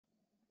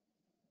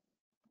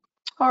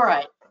All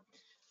right,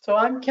 so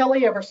I'm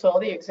Kelly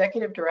Eversole, the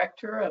Executive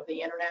Director of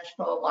the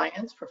International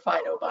Alliance for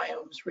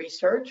Phytobiomes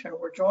Research, and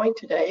we're joined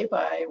today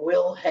by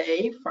Will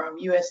Hay from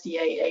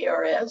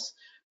USDA-ARS,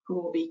 who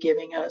will be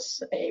giving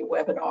us a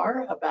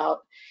webinar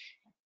about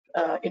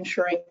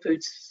ensuring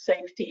food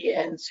safety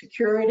and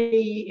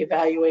security,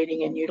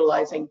 evaluating and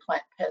utilizing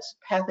plant pest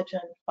pathogen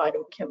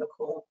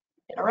phytochemical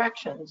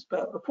interactions.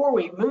 But before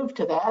we move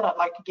to that, I'd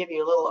like to give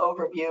you a little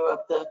overview of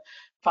the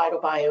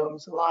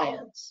Phytobiomes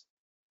Alliance.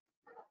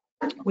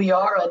 We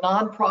are a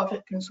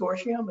nonprofit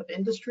consortium of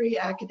industry,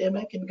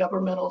 academic, and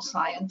governmental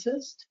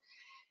scientists,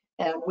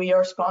 and we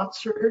are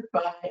sponsored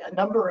by a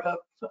number of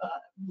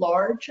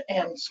large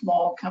and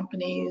small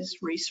companies,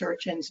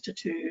 research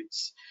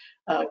institutes,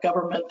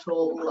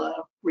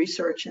 governmental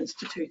research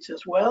institutes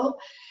as well.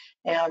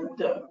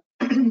 And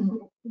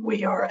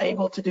we are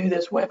able to do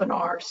this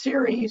webinar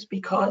series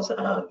because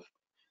of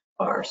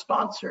our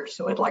sponsors.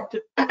 So I'd like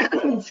to,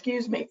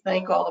 excuse me,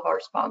 thank all of our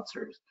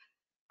sponsors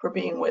for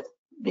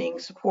being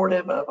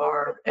supportive of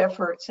our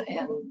efforts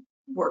and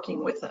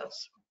working with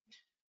us.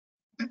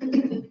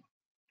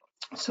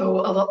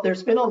 So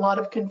there's been a lot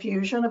of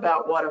confusion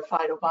about what a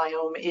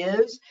phytobiome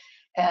is,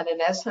 and in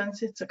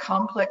essence, it's a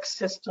complex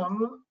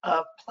system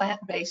of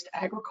plant-based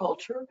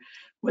agriculture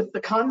with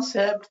the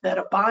concept that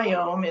a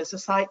biome is a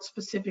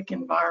site-specific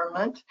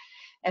environment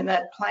and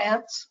that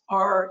plants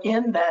are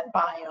in that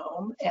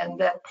biome, and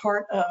that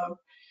part of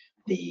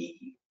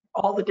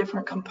all the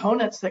different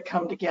components that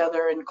come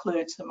together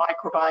includes the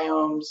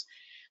microbiomes,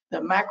 the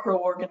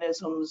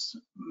macroorganisms,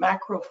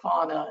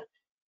 macrofauna,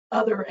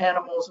 other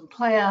animals and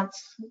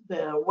plants,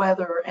 the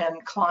weather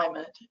and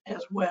climate,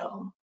 as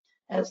well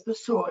as the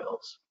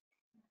soils.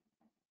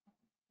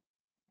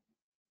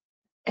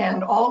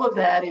 And all of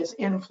that is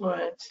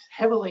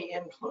heavily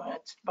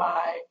influenced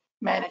by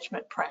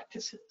management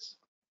practices.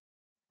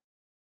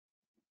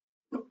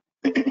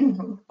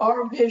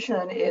 Our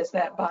vision is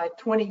that by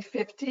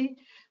 2050,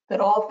 that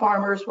all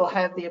farmers will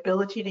have the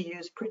ability to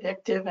use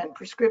predictive and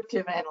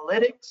prescriptive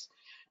analytics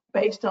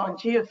based on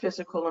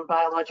geophysical and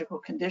biological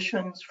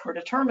conditions for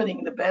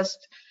determining the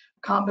best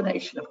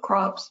combination of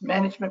crops,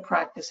 management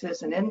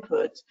practices, and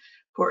inputs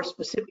for a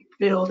specific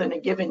field in a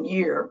given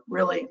year,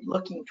 really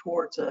looking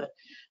towards a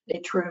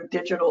true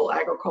digital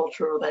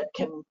agriculture that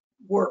can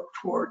work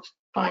towards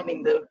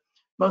finding the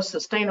most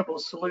sustainable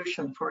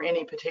solution for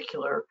any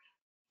particular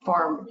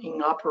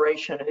farming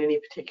operation at any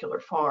particular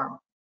farm.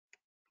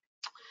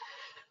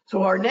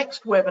 So our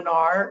next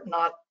webinar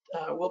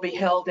will be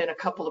held in a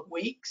couple of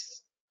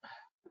weeks.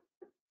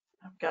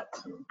 I've got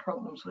some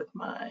problems with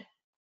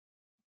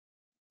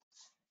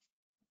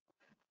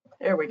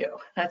there we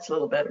go, that's a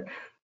little better.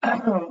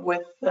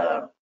 With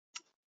a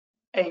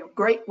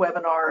great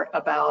webinar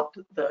about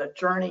the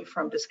journey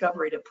from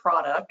discovery to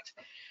product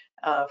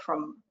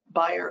from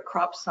Bayer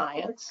Crop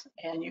Science,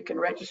 and you can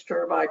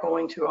register by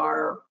going to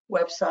our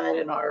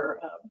website and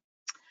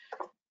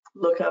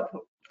look up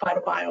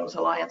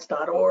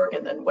phytobiomesalliance.org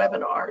and then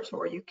webinars,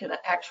 or you can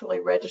actually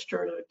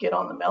register to get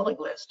on the mailing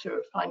list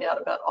to find out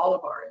about all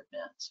of our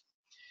events.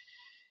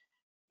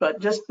 But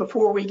just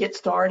before we get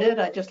started,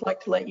 I'd just like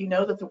to let you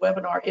know that the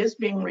webinar is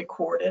being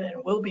recorded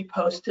and will be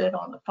posted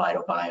on the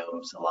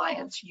Phytobiomes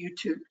Alliance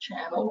YouTube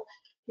channel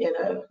in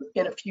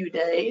a few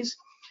days.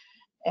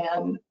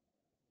 And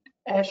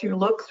as you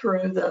look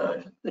through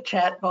the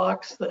chat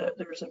box,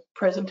 there's a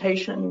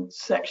presentation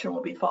section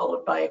will be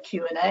followed by a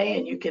Q&A,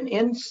 and you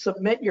can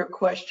submit your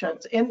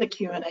questions in the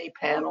Q&A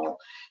panel.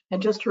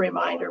 And just a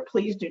reminder,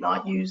 please do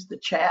not use the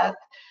chat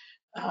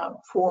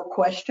for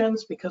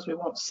questions because we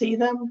won't see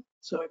them.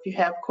 So if you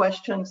have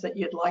questions that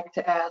you'd like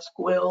to ask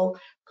Will,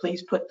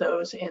 please put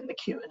those in the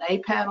Q&A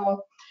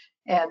panel.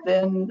 And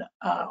then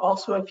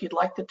also, if you'd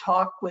like to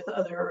talk with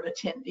other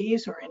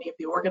attendees or any of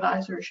the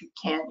organizers, you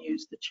can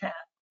use the chat.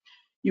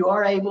 You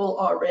are able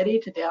already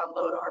to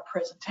download our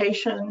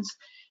presentations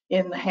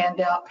in the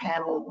handout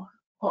panel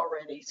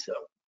already. So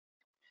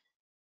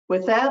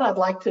with that, I'd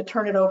like to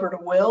turn it over to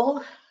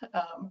Will,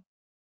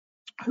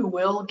 who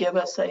will give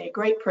us a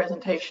great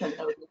presentation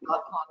on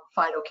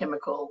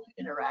phytochemical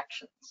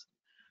interactions.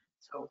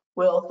 So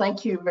Will,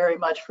 thank you very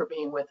much for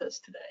being with us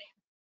today.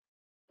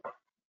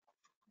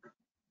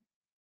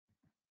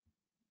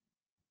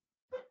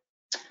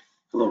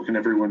 Hello, can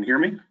everyone hear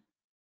me?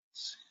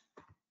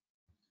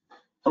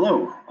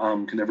 Hello,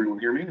 can everyone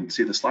hear me and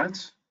see the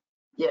slides?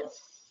 Yes.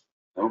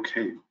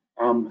 Okay.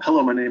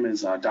 Hello, my name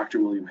is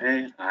Dr. William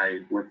Hay.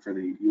 I work for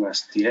the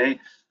USDA.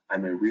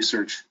 I'm a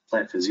research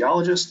plant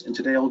physiologist, and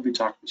today I will be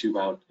talking to you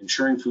about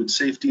ensuring food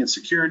safety and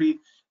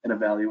security and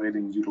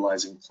evaluating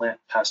utilizing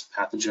plant pest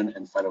pathogen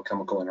and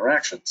phytochemical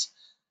interactions.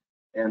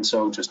 And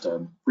so just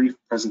a brief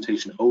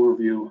presentation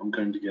overview. I'm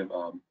going to give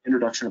an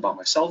introduction about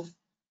myself,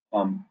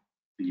 the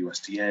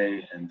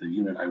USDA and the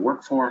unit I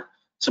work for,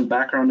 some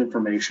background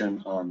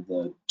information on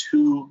the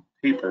two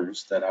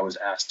papers that I was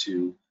asked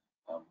to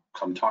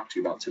come talk to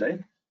you about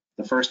today.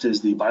 The first is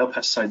the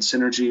biopesticide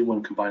synergy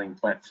when combining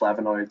plant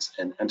flavonoids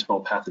and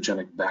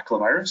entomopathogenic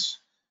baculovirus.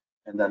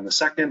 And then the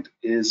second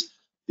is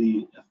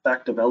the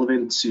effect of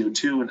elevated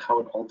CO2 and how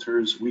it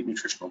alters wheat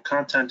nutritional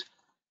content,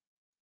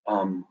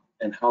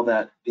 and how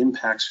that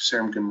impacts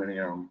serum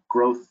graminorum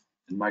growth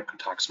and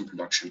mycotoxin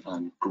production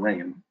on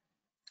grain.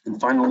 And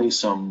finally,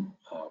 some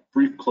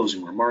brief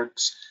closing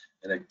remarks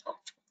and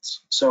acknowledgements.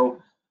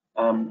 So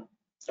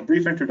a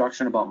brief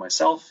introduction about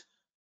myself.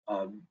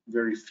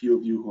 Very few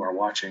of you who are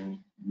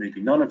watching,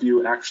 maybe none of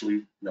you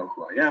actually know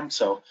who I am.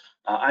 So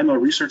I'm a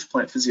research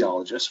plant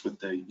physiologist with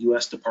the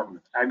US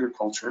Department of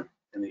Agriculture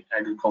and the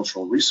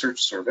Agricultural Research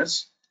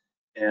Service.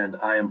 And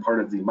I am part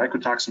of the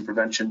Mycotoxin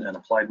Prevention and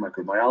Applied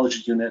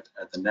Microbiology Unit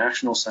at the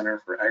National Center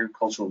for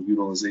Agricultural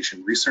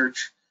Utilization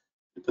Research.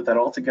 To put that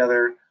all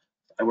together,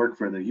 I work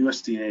for the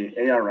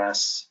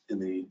USDA-ARS in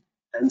the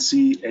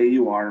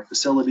NC-AUR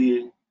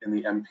facility in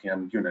the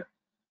MPM unit.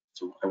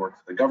 So I work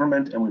for the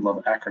government, and we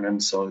love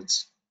acronyms, so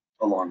it's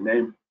a long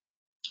name.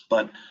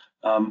 But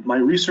my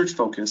research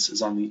focus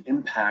is on the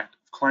impact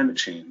of climate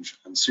change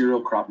on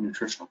cereal crop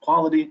nutritional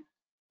quality,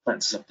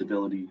 plant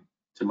susceptibility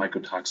to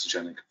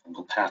mycotoxigenic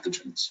fungal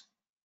pathogens.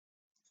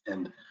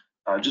 And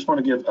I just want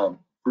to give a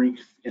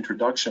brief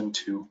introduction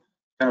to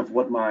kind of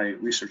what my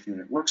research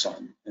unit works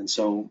on. And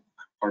so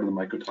part of the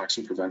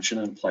Mycotoxin Prevention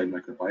and Applied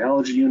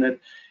Microbiology Unit,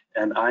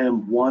 and I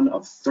am one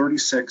of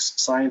 36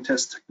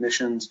 scientists,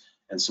 technicians,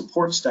 and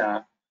support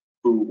staff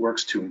who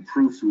works to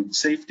improve food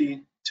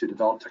safety, to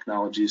develop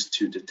technologies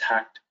to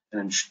detect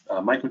and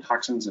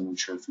mycotoxins and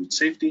ensure food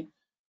safety,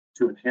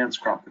 to enhance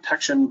crop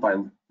protection by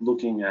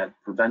looking at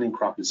preventing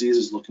crop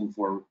diseases, looking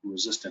for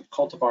resistant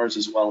cultivars,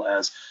 as well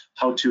as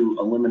how to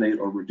eliminate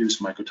or reduce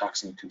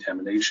mycotoxin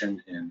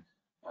contamination in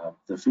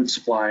the food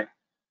supply.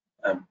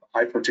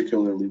 I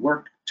particularly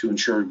work to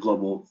ensure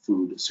global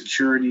food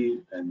security,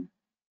 and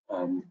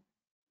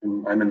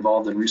I'm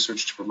involved in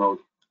research to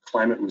promote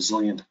climate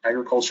resilient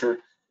agriculture.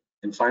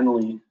 And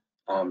finally,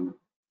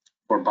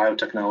 for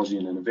biotechnology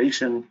and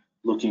innovation,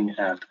 looking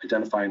at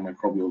identifying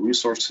microbial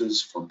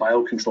resources for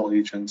biocontrol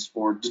agents,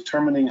 or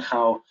determining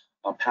how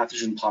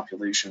pathogen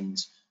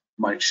populations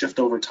might shift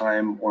over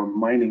time, or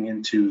mining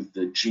into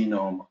the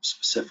genome of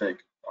specific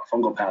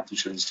fungal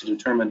pathogens to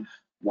determine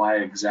why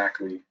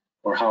exactly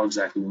or how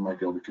exactly we might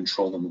be able to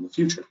control them in the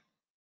future.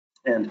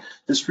 And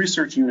this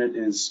research unit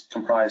is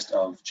comprised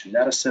of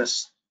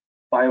geneticists,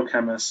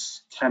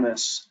 biochemists,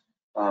 chemists,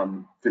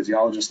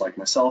 physiologists like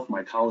myself,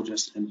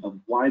 mycologists, and a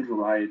wide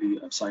variety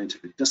of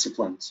scientific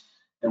disciplines.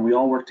 And we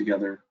all work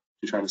together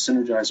to try to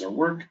synergize our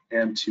work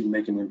and to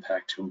make an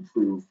impact to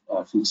improve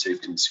food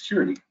safety and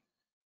security.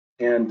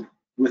 And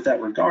with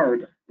that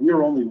regard, we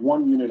are only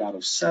one unit out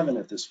of 7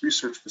 at this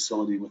research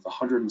facility with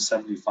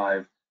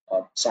 175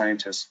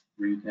 scientists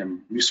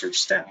and research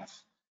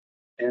staff.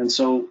 And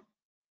so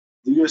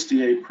the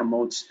USDA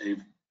promotes a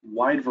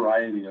wide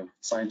variety of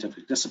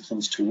scientific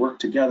disciplines to work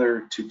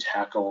together to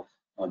tackle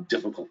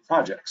difficult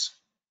projects.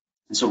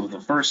 And so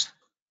the first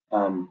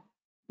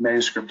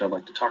manuscript I'd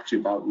like to talk to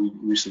you about, we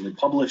recently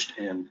published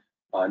in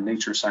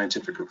Nature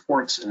Scientific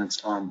Reports, and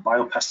it's on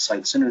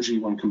biopesticide synergy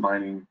when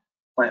combining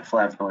plant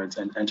flavonoids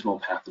and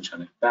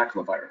entomopathogenic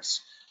baculovirus.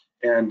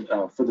 And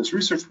for this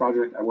research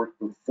project, I worked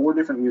with 4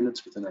 different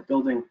units within our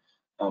building.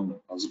 I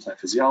was a plant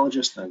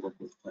physiologist, and I worked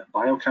with a plant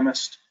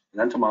biochemist, an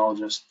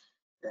entomologist,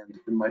 and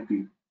it might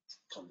be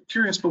kind of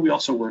curious, but we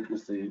also worked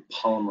with a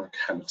polymer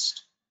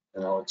chemist,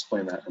 and I'll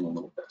explain that in a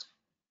little bit.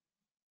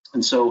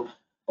 And so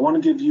I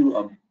want to give you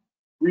a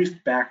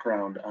brief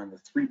background on the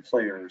 3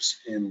 players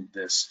in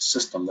this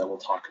system that we'll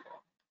talk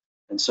about.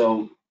 And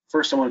so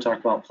first I want to talk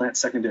about plant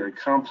secondary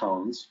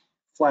compounds,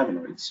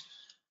 flavonoids.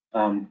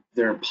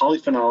 They're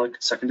polyphenolic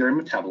secondary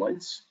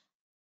metabolites.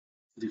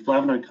 The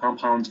flavonoid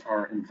compounds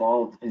are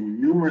involved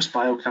in numerous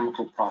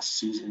biochemical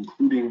processes,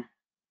 including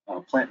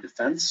plant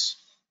defense,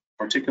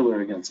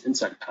 particularly against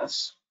insect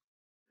pests.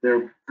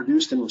 They're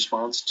produced in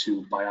response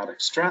to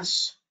biotic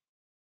stress.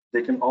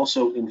 They can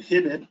also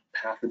inhibit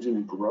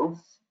pathogen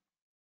growth.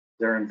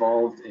 They're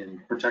involved in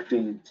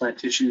protecting plant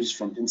tissues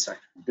from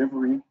insect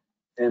herbivory.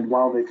 And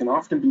while they can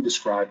often be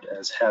described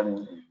as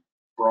having a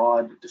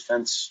broad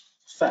defense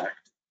effect,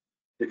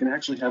 they can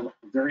actually have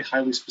very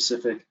highly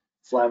specific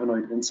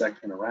flavonoid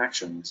insect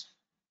interactions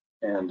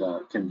and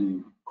can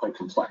be quite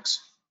complex.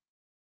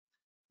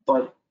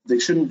 But they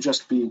shouldn't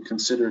just be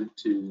considered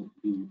to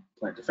be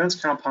plant defense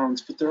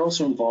compounds, but they're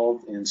also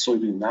involved in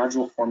soybean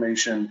nodule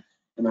formation,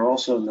 and they're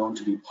also known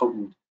to be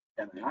potent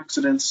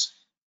antioxidants,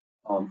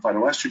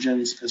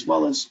 phytoestrogens, as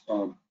well as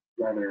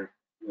rather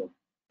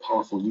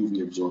powerful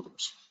UV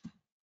absorbers.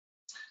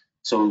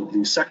 So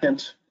the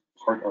second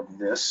part of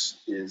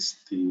this is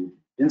the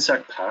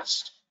insect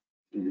pest,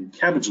 the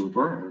cabbage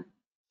looper, or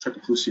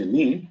Trichoplusia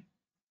knee,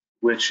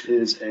 which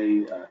is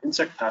a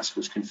insect pest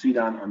which can feed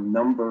on a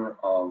number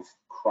of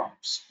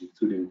crops,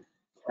 including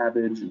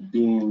cabbage,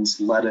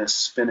 beans, lettuce,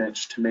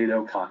 spinach,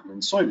 tomato, cotton,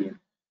 and soybean.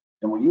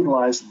 And we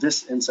utilize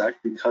this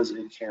insect because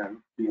it can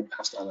be a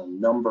pest on a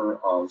number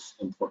of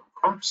important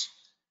crops.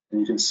 And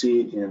you can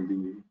see in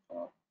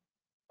the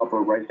upper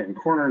right-hand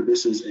corner,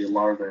 this is a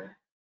larva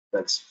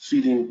that's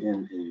feeding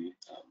in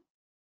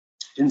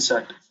a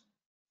insect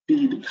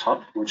feed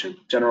cup, which is a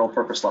general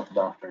purpose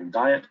lepidopteran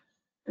diet.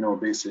 and it will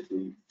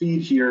basically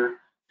feed here,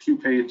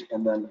 pupate,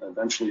 and then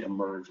eventually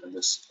emerge in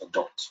this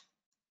adult.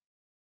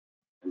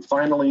 And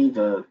finally,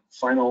 the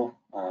final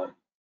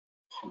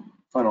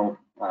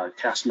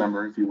cast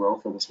member, if you will,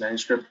 for this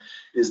manuscript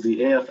is the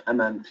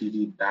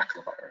AfMNPV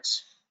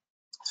baculovirus.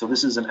 So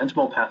this is an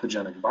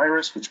entomopathogenic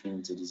virus, which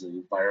means it is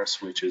a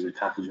virus which is a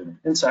pathogen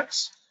of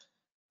insects,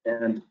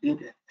 and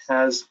it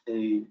has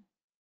a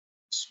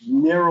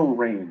narrow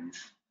range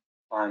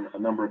on a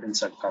number of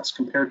insect pests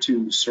compared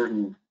to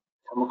certain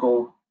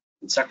chemical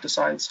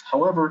insecticides.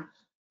 However,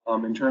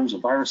 in terms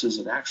of viruses,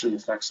 it actually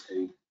affects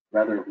a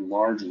rather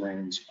large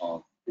range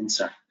of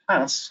insect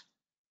pests,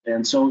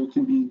 and so it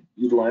can be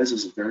utilized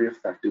as a very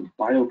effective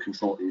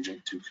biocontrol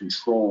agent to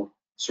control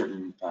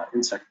certain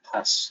insect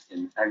pests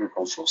in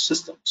agricultural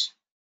systems.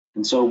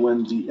 And so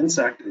when the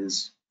insect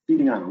is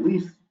feeding on a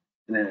leaf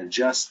and it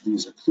ingests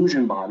these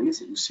occlusion bodies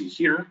that you see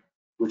here,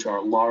 which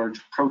are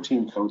large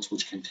protein coats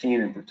which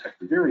contain and protect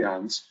the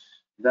virions,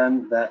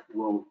 then that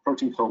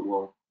protein coat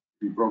will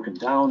be broken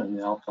down in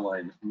the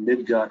alkaline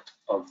midgut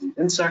of the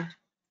insect,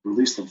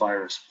 release the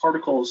virus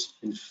particles,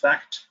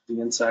 infect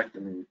the insect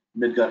in the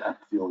midgut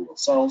epithelial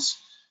cells.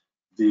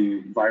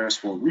 The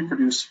virus will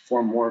reproduce,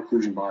 form more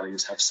occlusion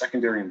bodies, have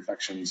secondary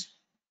infections,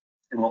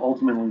 and will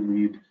ultimately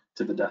lead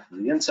to the death of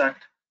the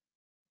insect.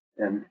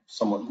 And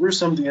somewhat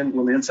gruesome,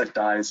 when the insect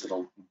dies,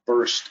 it'll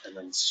burst and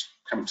then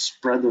kind of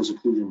spread those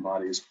occlusion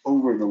bodies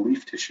over the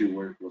leaf tissue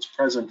where it was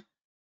present,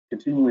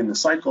 continuing the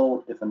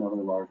cycle if another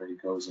larvae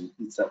goes and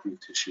eats that leaf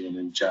tissue and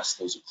ingests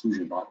those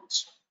occlusion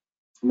bodies.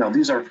 Now,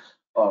 these are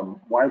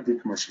widely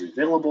commercially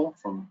available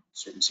from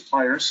certain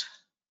suppliers.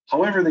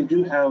 However, they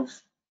do have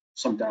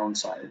some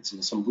downsides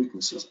and some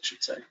weaknesses, I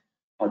should say.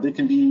 They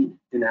can be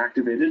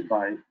inactivated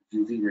by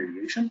UV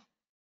radiation,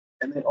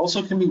 and they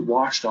also can be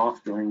washed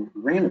off during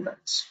rain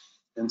events.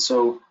 And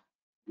so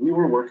we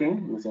were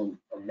working with a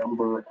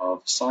number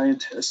of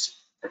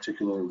scientists,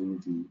 particularly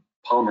the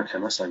polymer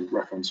chemists I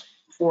referenced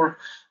before,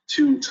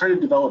 to try to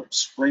develop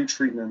spray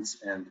treatments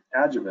and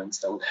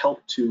adjuvants that would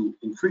help to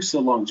increase the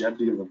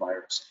longevity of the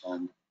virus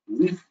on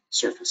leaf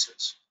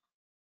surfaces.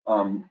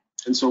 And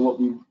so what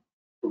we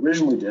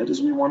originally did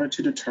is we wanted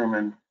to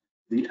determine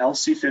the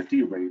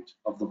LC50 rate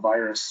of the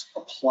virus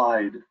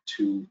applied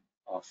to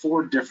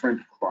 4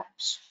 different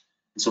crops.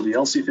 And so the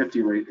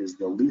LC50 rate is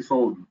the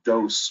lethal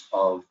dose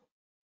of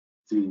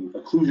the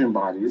occlusion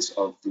bodies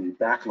of the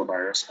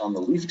baculovirus on the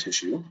leaf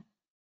tissue,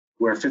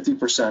 where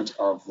 50%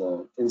 of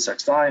the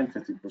insects die and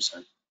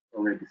 50%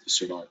 are able to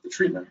survive the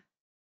treatment.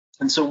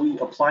 And so we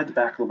applied the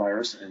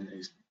baculovirus in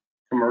a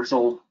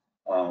commercial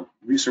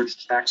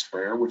research track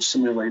sprayer, which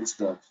simulates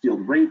the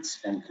field rates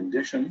and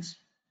conditions.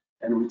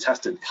 And we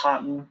tested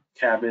cotton,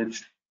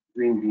 cabbage,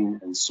 green bean,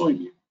 and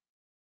soybean.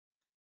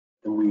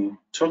 And we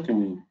took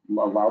and we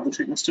allowed the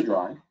treatments to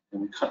dry,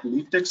 and we cut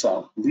leaf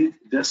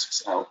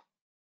discs out,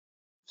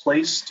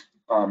 placed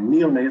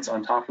neonates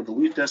on top of the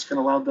leaf disc and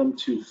allowed them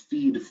to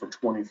feed for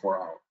 24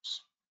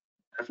 hours.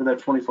 After that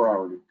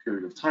 24-hour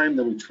period of time,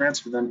 then we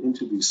transferred them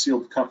into the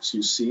sealed cups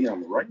you see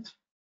on the right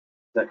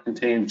that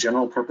contain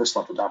general purpose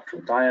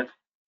lepidopteran diet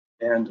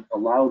and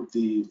allowed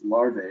the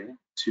larvae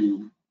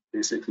to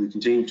basically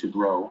continue to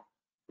grow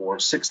for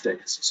 6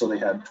 days. So they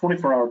had a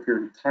 24-hour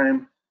period of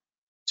time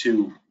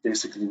to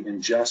basically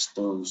ingest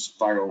those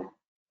viral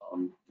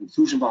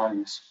inclusion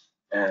bodies,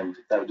 and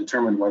that would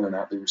determine whether or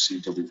not they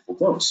received a lethal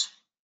dose.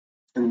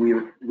 And we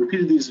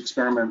repeated these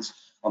experiments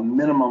a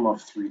minimum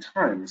of 3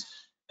 times.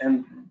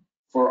 And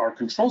for our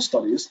control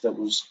studies, that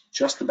was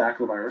just the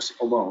baculovirus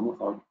alone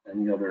without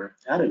any other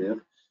additive,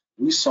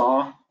 we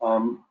saw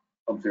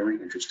a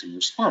very interesting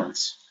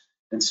response.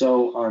 And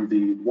so on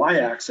the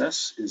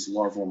y-axis is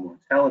larval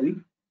mortality,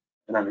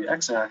 and on the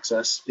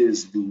x-axis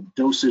is the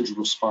dosage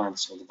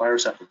response of the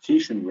virus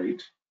application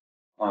rate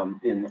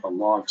in a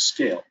log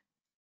scale.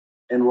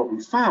 And what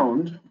we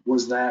found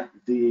was that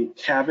the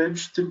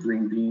cabbage, the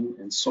green bean,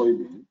 and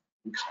soybean,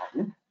 and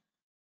cotton,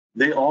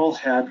 they all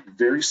had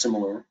very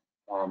similar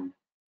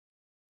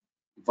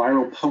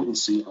viral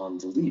potency on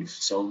the leaf.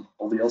 So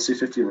all the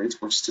LC50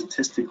 rates were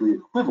statistically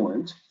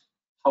equivalent.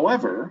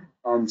 However,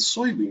 on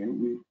soybean,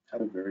 we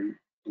had a very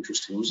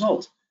interesting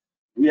result.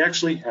 We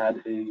actually had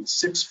a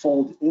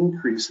 6-fold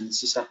increase in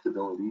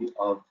susceptibility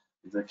of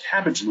the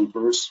cabbage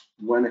loopers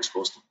when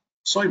exposed to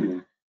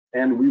soybean.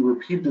 And we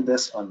repeated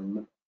this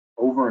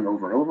over and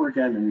over and over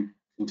again, and we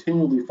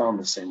continually found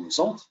the same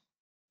result.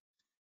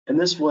 And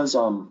this was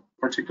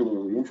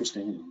particularly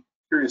interesting and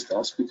curious to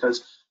us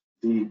because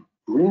the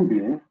green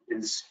bean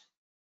is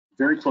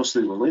very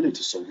closely related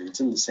to soybean. It's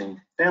in the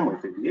same family,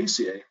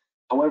 Fabaceae.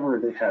 However,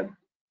 they had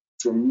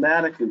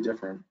dramatically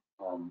different,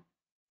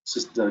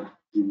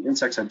 the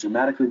insects had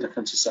dramatically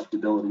different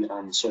susceptibility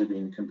on the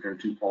soybean compared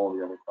to all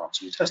the other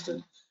crops we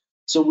tested.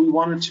 So we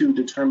wanted to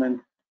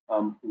determine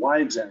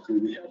why exactly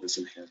we had this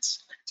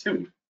enhanced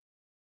activity.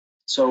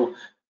 So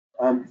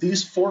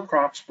these 4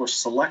 crops were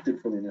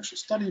selected for the initial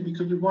study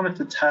because we wanted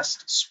to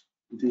test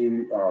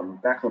the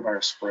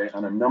baculovirus spray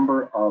on a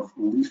number of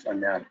leaf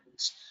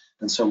anatomies.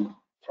 And so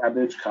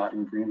cabbage,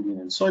 cotton, green bean,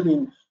 and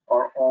soybean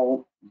are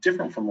all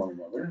different from one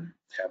another.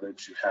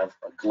 Cabbage, you have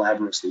a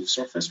glabrous leaf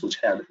surface, which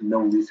had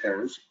no leaf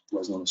hairs,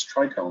 was known as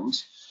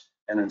trichomes.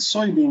 And in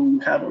soybean, you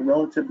have a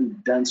relatively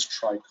dense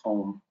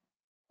trichome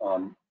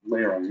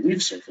layer on the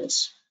leaf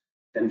surface.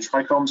 And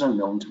trichomes are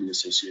known to be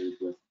associated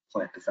with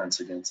plant defense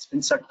against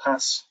insect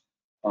pests.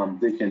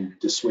 They can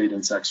dissuade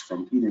insects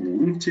from eating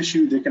the leaf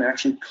tissue. They can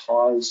actually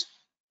cause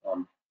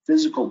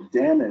physical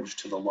damage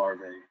to the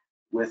larvae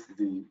with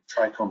the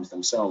trichomes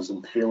themselves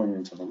impaling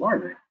into the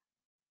larvae.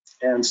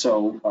 And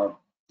so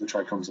the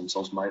trichomes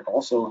themselves might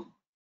also,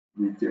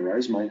 we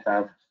theorize, might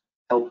have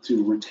helped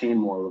to retain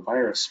more of the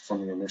virus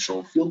from the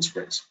initial field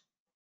sprays.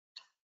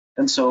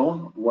 And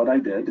so what I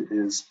did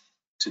is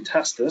to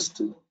test this,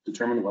 to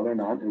determine whether or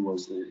not it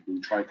was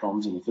the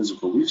trichomes in the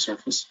physical leaf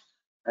surface,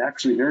 I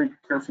actually very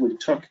carefully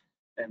took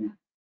and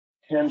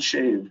hand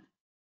shaved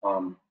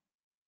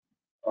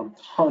a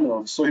ton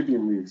of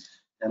soybean leaves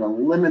and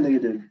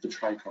eliminated the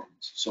trichomes.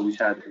 So we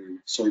had a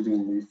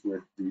soybean leaf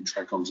with the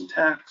trichomes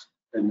intact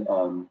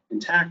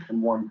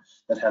and one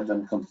that had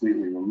them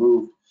completely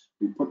removed.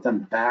 We put them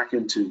back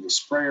into the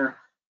sprayer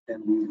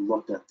and we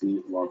looked at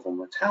the larval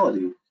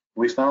mortality.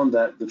 We found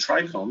that the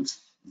trichomes,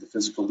 the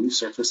physical leaf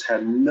surface,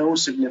 had no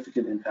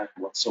significant impact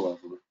whatsoever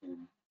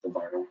in the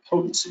viral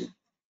potency.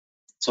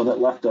 So that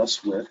left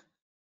us with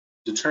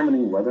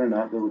determining whether or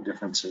not there were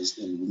differences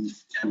in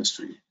leaf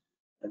chemistry.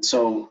 And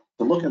so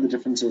to look at the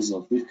differences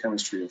of leaf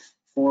chemistry of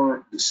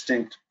 4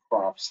 distinct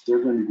crops, they're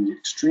going to be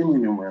extremely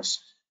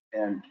numerous,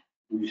 and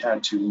we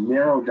had to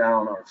narrow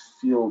down our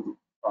field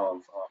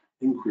of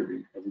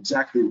inquiry of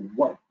exactly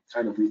what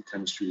kind of leaf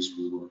chemistries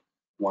we were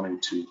wanting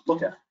to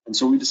look at. And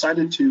so we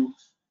decided to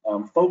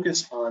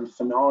focus on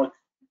the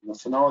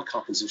phenolic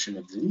composition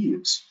of the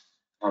leaves.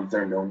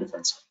 They're known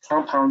defensive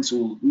compounds,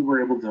 and we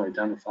were able to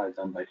identify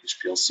them by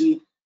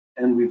HPLC,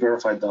 and we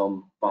verified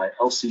them by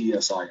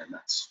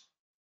LCESI-MS.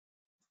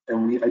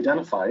 And we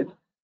identified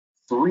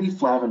 3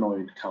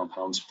 flavonoid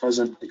compounds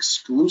present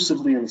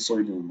exclusively in the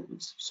soybean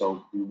leaves.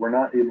 So we were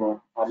not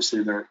able,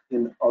 obviously they're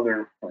in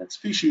other plant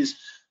species,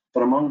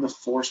 but among the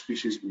 4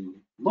 species we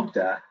looked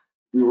at,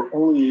 we were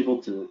only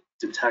able to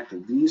detect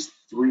these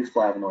 3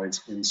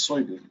 flavonoids in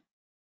soybean.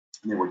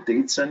 And they were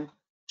daidzein,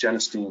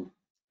 genistein,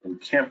 and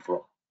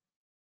kaempferol.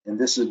 And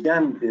this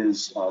again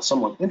is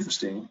somewhat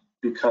interesting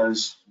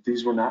because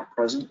these were not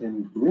present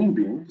in green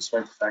bean,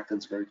 despite the fact that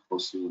it's very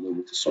closely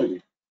related to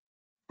soybean.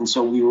 And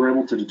so we were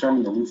able to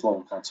determine the leaf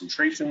level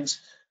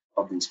concentrations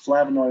of these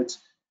flavonoids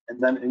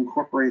and then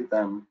incorporate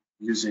them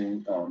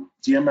using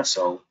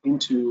DMSO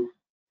into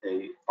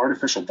an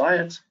artificial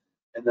diet,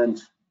 and then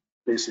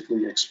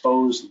basically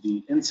expose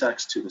the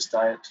insects to this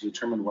diet to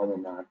determine whether or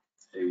not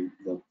the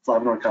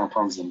flavonoid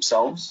compounds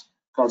themselves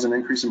cause an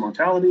increase in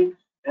mortality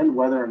and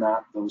whether or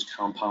not those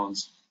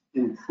compounds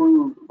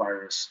improve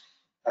virus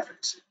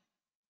efficacy.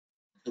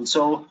 And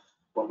so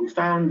what we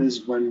found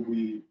is when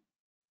we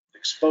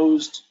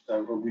exposed,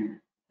 or we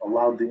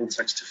allowed the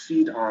insects to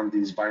feed on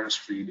these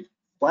virus-free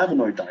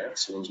flavonoid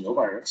diets, so there was no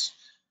virus,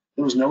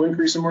 there was no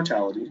increase in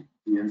mortality.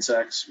 The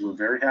insects were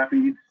very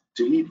happy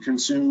to eat,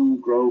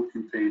 consume, grow,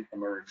 pupate,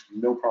 emerge,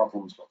 no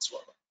problems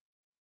whatsoever.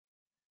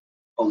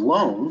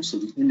 Alone, so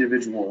the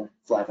individual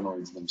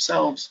flavonoids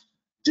themselves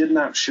did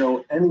not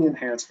show any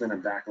enhancement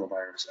in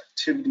baculovirus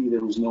activity. There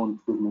was no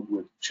improvement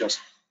with just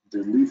the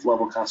leaf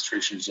level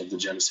concentrations of the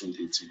genistein,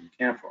 daidzein, and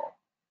kaempferol.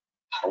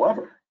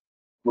 However,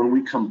 when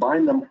we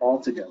combine them all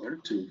together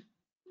to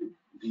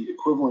be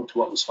equivalent to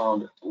what was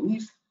found at the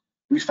leaf,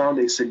 we found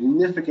a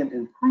significant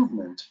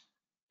improvement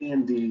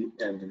in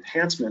and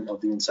enhancement of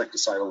the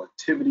insecticidal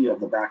activity of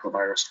the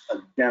baculovirus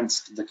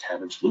against the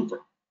cabbage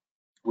looper,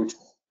 which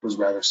was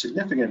rather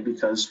significant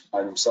because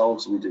by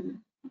themselves we didn't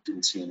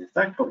see any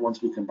effect, but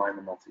once we combined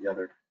them all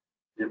together,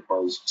 it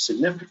was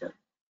significant.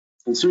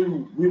 And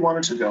so we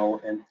wanted to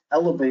go and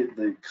elevate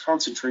the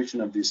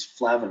concentration of these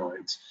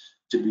flavonoids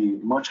to be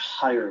much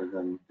higher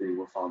than they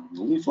were found in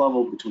the leaf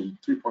level, between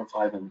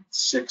 3.5 and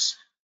 6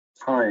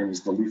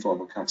 times the leaf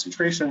level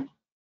concentration.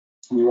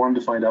 And we wanted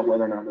to find out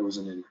whether or not there was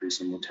an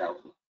increase in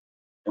mortality.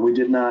 And we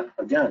did not,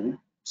 again,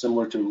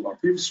 similar to our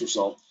previous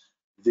result,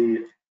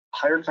 the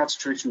higher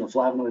concentration of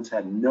flavonoids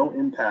had no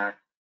impact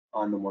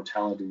on the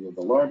mortality of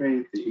the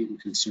larvae. They ate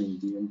and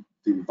consumed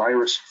the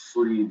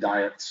virus-free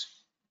diets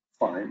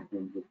fine,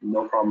 with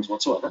no problems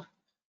whatsoever.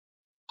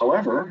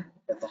 However,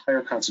 at the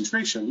higher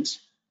concentrations,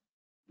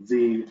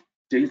 the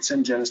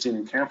daidzein, genistein,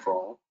 and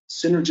kaempferol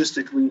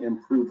synergistically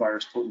improve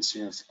virus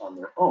potency on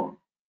their own,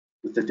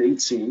 with the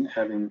daidzein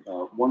having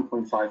a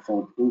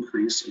 1.5-fold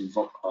increase in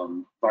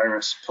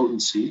virus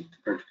potency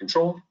compared to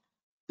control,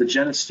 the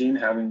genistein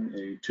having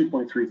a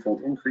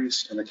 2.3-fold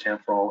increase, and the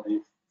kaempferol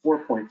a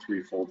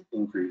 4.3-fold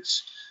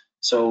increase.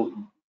 So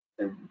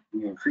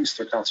we increased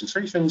their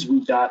concentrations,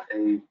 we got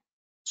a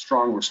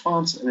strong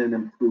response and an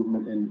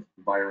improvement in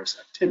virus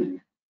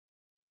activity.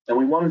 And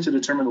we wanted to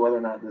determine whether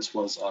or not this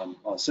was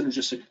a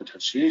synergistic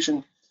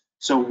potentiation.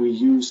 So we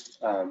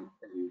used a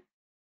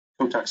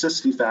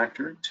co-toxicity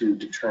factor to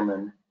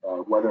determine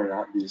whether or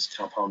not these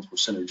compounds were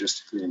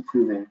synergistically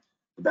improving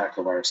the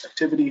baculovirus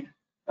activity.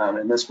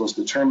 And this was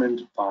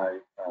determined by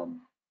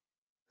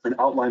an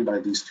outline by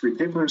these 3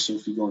 papers. So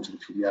if you go into the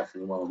PDF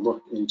and you want to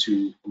look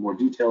into more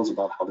details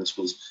about how this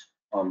was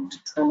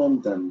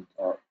determined, then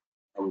I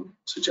would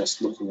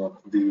suggest looking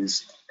up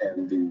these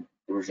and the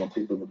original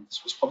paper that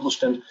this was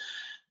published in.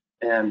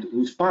 And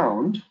we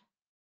found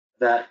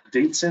that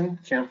daidzein,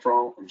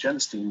 kaempferol, and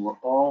genistein were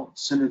all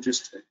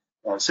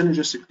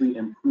synergistically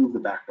improve the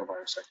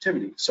baculovirus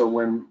activity. So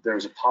when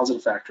there's a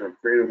positive factor of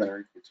greater than or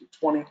equal to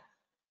 20,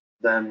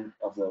 then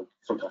of the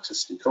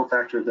phototoxicity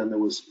cofactor, then there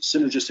was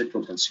synergistic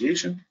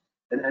potentiation,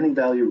 and any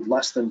value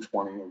less than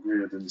 20 or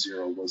greater than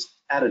 0 was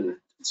additive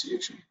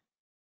potentiation.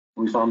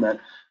 We found that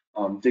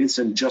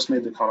daidzein just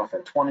made the cutoff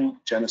at 20,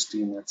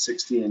 genistein at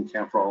 60, and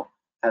kaempferol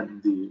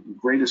had the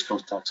greatest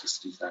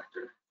phototoxicity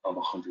factor of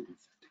 150.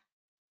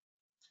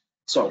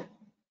 So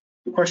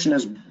the question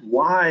is,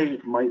 why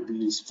might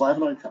these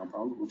flavonoid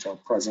compounds, which are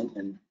present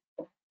and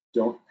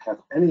don't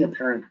have any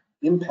apparent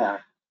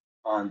impact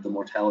on the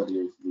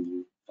mortality of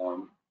the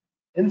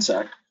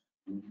insect,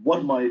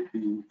 what might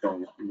be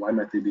going on? Why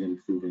might they be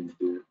improving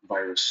the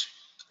virus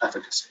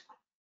efficacy?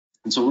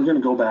 And so we're going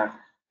to go back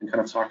and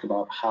kind of talk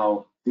about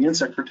how the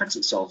insect protects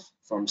itself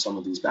from some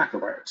of these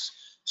baculovirus.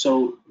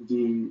 So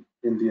in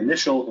the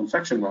initial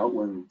infection route,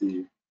 when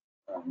the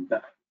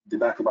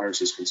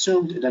baculovirus is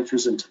consumed, it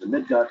enters into the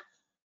midgut,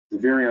 the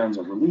virions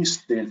are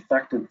released, they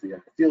infect into the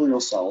epithelial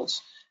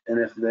cells, and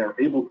if they're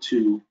able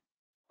to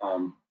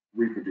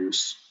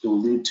reproduce, it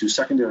will lead to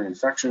secondary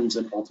infections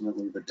and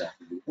ultimately the death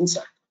of the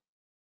insect.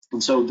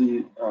 And so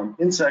the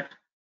insect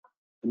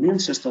immune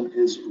system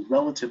is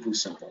relatively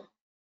simple.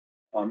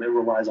 It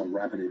relies on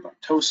rapid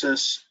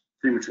apoptosis,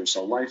 premature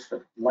cell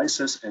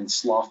lysis, and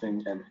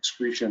sloughing and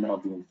excretion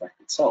of the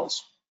infected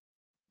cells.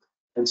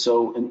 And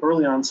so an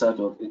early onset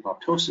of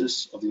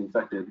apoptosis of the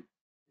infected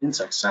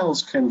insect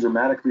cells can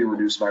dramatically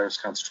reduce virus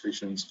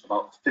concentrations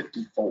about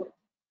 50-fold.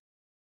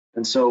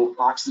 And so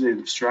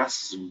oxidative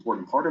stress is an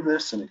important part of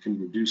this, and it can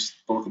reduce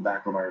both the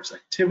baculovirus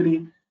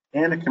activity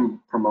and it can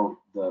promote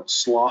the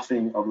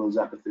sloughing of those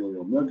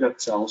epithelial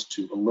midgut cells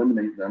to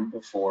eliminate them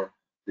before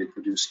they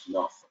produce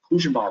enough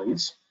occlusion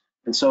bodies.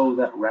 And so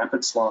that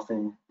rapid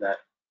sloughing, that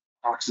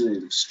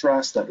oxidative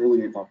stress, that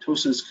early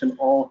apoptosis can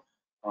all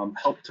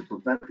help to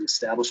prevent the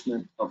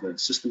establishment of a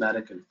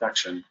systematic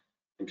infection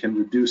and can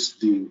reduce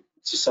the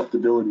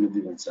susceptibility of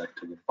the insect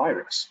to the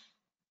virus.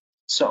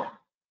 So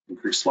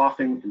increase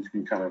sloughing, and you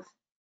can kind of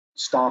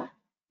stop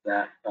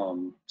that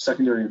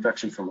secondary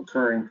infection from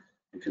occurring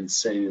and can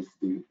save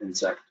the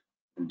insect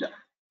from death.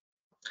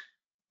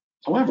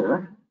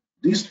 However,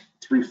 these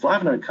 3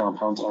 flavonoid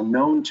compounds are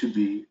known to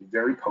be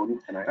very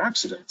potent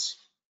antioxidants.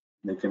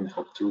 They can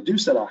help to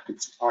reduce that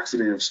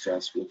oxidative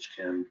stress, which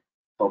can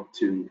help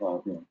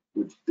to,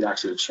 with the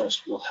oxidative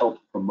stress will help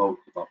promote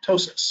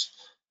apoptosis.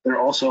 They're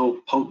also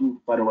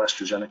potent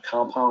phytoestrogenic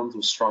compounds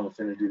with strong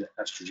affinity to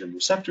estrogen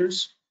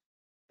receptors.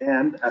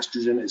 And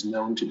estrogen is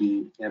known to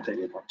be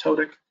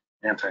anti-apoptotic,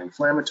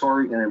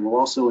 anti-inflammatory, and it will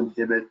also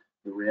inhibit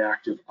the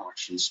reactive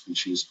oxygen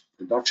species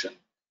production.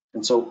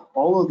 And so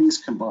all of these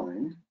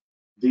combined,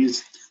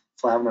 these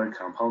flavonoid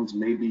compounds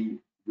may be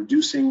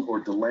reducing or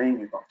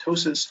delaying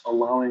apoptosis,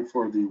 allowing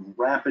for the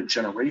rapid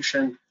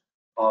generation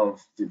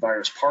of the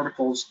virus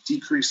particles,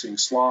 decreasing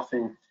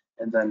sloughing,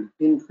 and then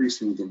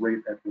increasing the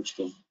rate at which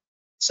the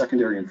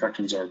secondary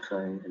infections are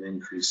occurring and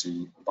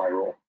increasing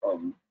viral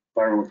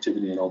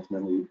activity and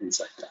ultimately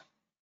insect death.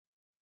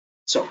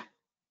 So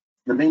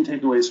the main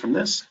takeaways from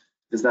this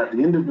is that the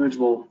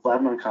individual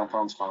flavonoid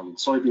compounds found in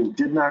soybean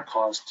did not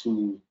cause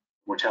human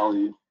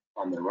mortality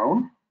on their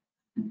own,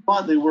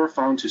 but they were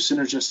found to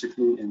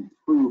synergistically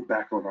improve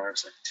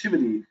baculovirus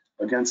activity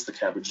against the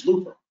cabbage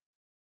looper.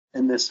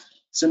 And this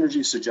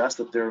synergy suggests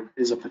that there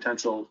is a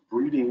potential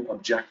breeding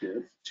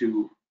objective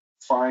to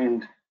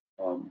find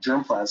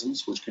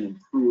germplasms which can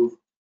improve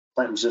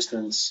plant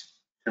resistance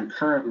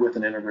concurrent with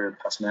an integrated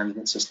pest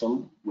management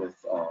system with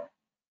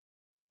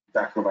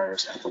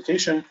baculovirus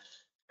application.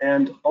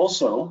 And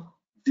also,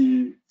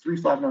 the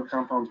 3 flavonoid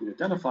compounds we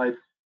identified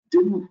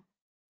didn't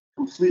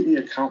completely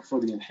account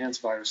for the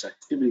enhanced virus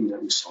activity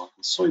that we saw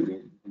in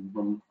soybean.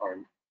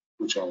 And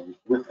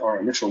with our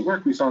initial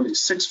work, we found a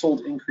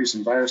 6-fold increase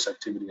in virus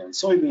activity on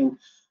soybean,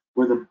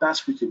 where the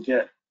best we could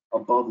get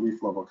above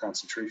leaf level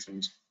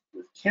concentrations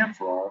with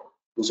kaempferol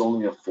was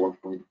only a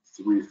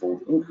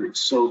 4.3-fold increase.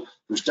 So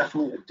there's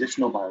definitely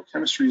additional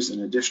biochemistries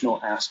and additional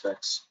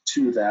aspects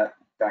to that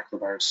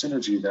baculovirus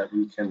synergy that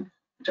we can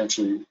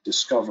potentially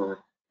discover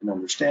and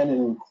understand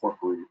and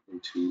incorporate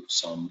into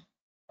some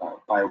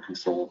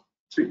biocontrol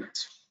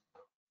treatments.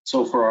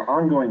 So for our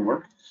ongoing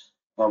work,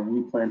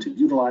 we plan to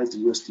utilize the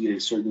USDA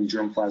soybean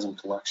germplasm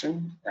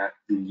collection at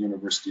the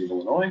University of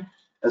Illinois,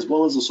 as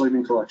well as the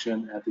soybean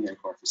collection at the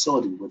NCAR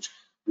facility, which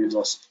leaves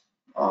us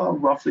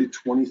roughly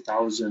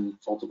 20,000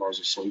 cultivars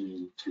of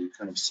soybean to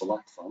kind of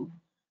select from.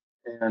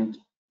 And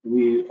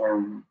we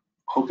are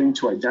hoping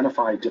to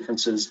identify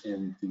differences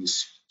in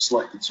these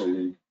selected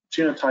soybean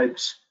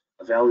genotypes,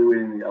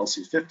 evaluating the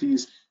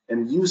LC50s,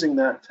 and using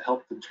that to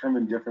help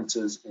determine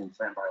differences in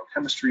plant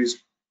biochemistries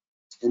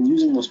And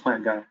using those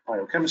plant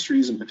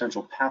biochemistries and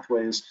potential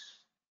pathways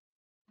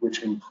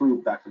which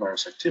improve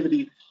baculovirus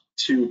activity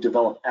to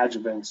develop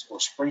adjuvants or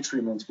spray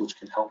treatments which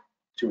can help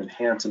to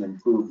enhance and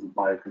improve the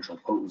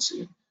biocontrol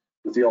potency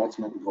with the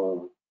ultimate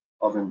goal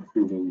of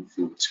improving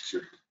food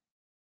security.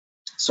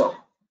 So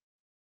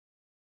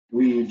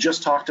we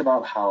just talked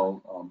about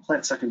how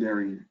plant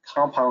secondary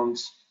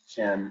compounds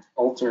can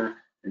alter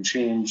and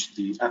change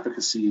the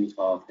efficacy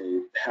of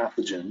a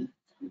pathogen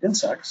in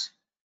insects.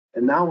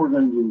 And now we're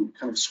going to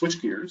kind of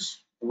switch gears,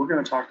 and we're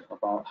going to talk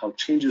about how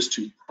changes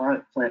to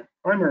plant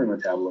primary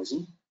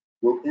metabolism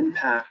will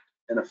impact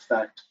and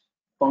affect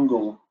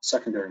fungal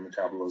secondary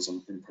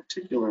metabolism, in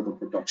particular the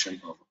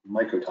production of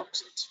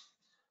mycotoxins.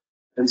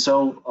 And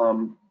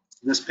so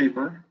this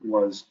paper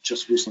was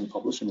just recently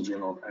published in the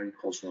Journal of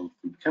Agriculture and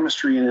Food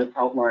Chemistry, and it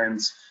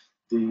outlines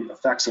the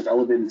effects of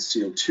elevated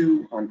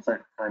CO2 on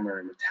plant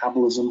primary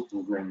metabolism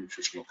and grain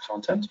nutritional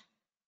content,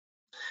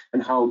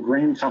 and how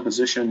grain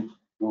composition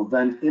will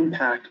then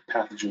impact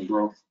pathogen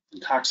growth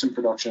and toxin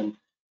production,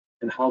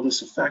 and how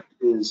this effect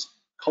is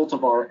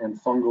cultivar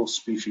and fungal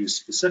species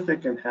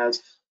specific and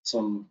has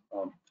some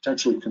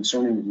potentially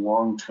concerning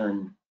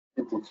long-term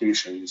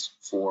implications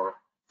for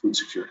food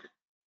security.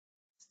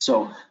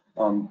 So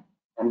I'm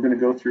going to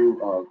go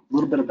through a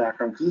little bit of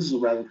background because this is a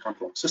rather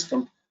complex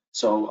system.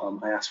 So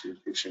I ask for your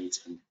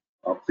patience, and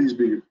please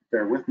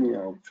bear with me.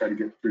 I'll try to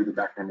get through the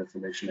background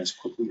information as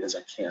quickly as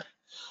I can.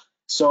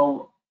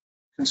 So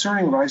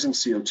concerning rising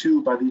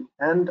CO2, by the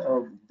end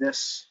of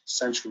this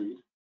century,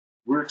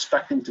 we're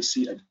expecting to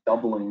see a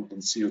doubling in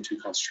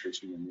CO2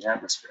 concentration in the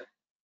atmosphere.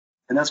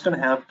 And that's going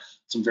to have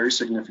some very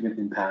significant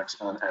impacts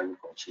on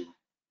agriculture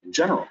in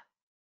general.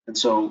 And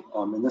so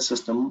in this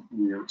system,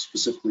 we are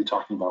specifically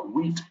talking about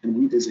wheat, and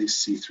wheat is a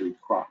C3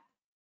 crop.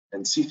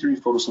 And C3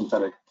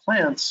 photosynthetic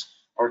plants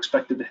are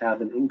expected to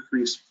have an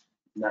increased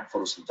net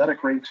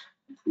photosynthetic rate,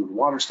 improved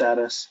water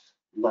status,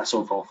 less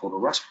overall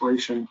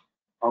photorespiration,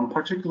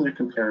 particularly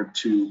compared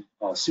to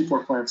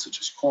C4 plants such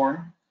as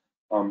corn.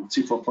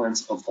 C4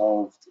 plants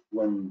evolved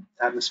when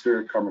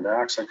atmospheric carbon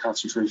dioxide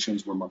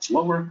concentrations were much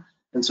lower,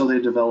 and so they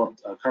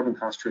developed carbon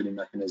concentrating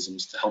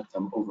mechanisms to help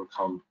them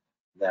overcome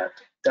that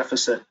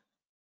deficit.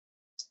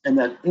 And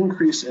that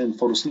increase in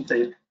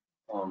photosynthetic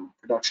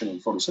production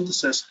and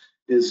photosynthesis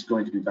is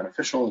going to be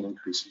beneficial and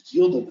increase the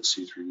yield of the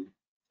C3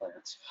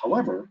 plants.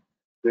 However,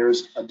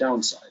 there's a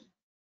downside.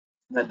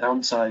 That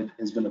downside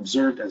has been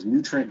observed as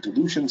nutrient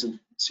dilutions in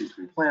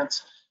C3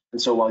 plants.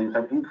 And so while you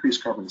have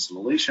increased carbon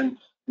assimilation,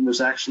 then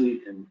there's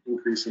actually an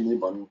increase in the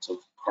abundance of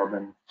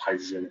carbon,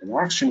 hydrogen, and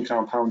oxygen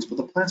compounds, but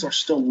the plants are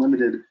still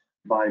limited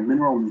by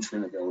mineral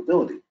nutrient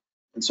availability.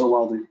 And so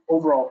while the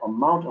overall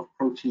amount of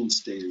protein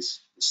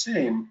stays the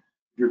same,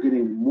 you're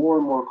getting more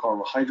and more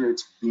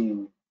carbohydrates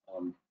being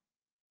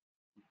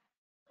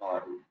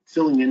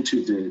filling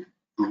into the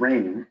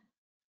grain,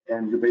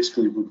 and you're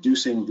basically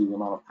reducing the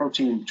amount of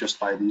protein just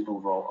by the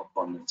overall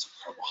abundance of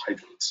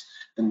carbohydrates.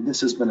 And this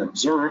has been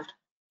observed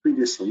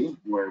previously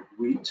where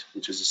wheat,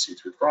 which is a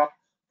C3 crop,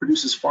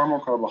 produces far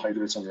more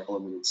carbohydrates under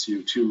elevated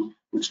CO2,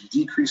 which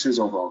decreases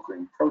overall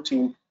grain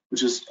protein,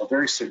 which is a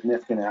very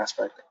significant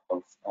aspect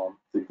of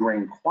the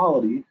grain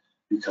quality,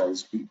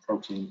 because wheat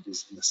protein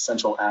is an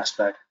essential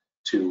aspect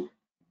to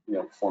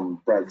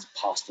form breads,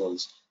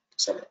 pastas,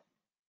 etc.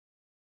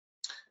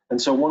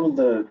 And so one of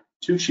the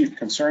two chief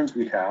concerns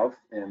we have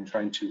in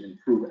trying to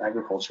improve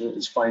agriculture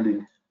is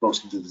finding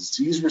both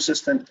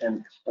disease-resistant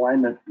and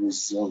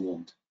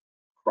climate-resilient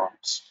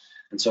crops.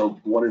 And so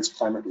what is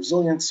climate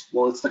resilience?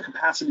 Well, it's the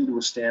capacity to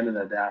withstand and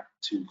adapt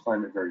to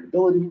climate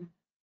variability.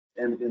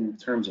 And in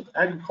terms of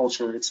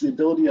agriculture, it's the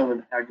ability of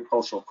an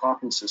agricultural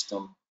cropping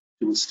system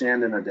to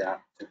withstand and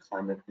adapt to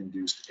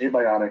climate-induced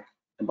abiotic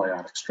and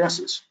biotic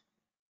stresses.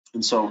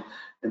 And so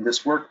in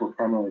this work, we're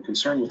primarily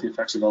concerned with the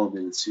effects of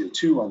elevated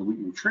CO2 on wheat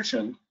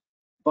nutrition,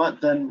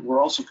 but then we're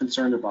also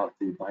concerned about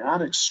the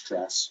biotic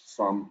stress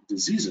from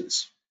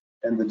diseases.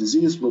 And the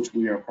disease which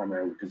we are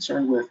primarily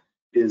concerned with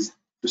is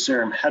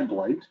Fusarium head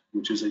blight,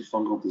 which is a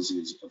fungal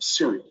disease of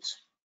cereals.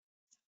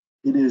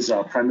 It is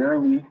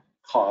primarily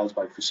caused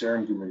by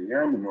Fusarium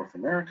graminearum in North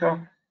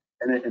America,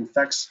 and it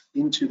infects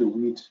into the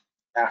wheat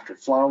after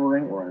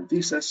flowering or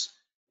anthesis,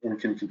 and it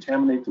can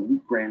contaminate the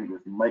wheat grain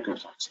with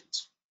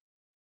mycotoxins.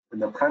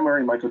 And the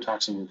primary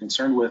mycotoxin we're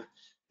concerned with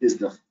is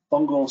the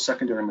fungal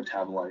secondary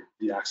metabolite,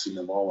 the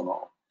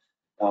deoxynivalenol.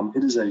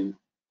 It is a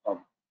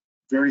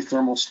very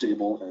thermal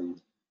stable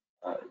and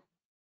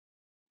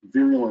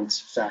virulence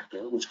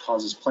factor, which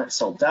causes plant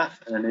cell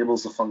death and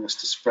enables the fungus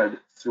to spread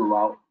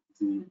throughout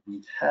the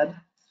wheat head.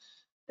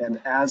 And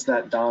as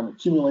that DON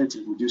accumulates,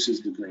 it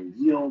reduces the grain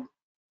yield,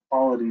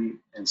 quality,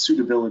 and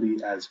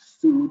suitability as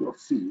food or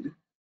feed,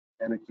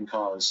 and it can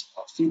cause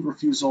feed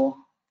refusal,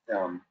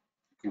 it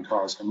can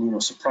cause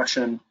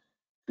immunosuppression, it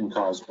can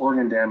cause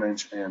organ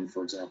damage, and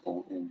for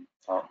example, in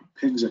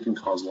pigs, it can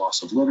cause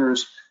loss of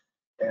litters,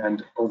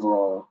 and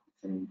overall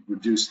can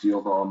reduce the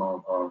overall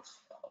amount of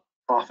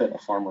profit a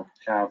farmer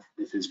can have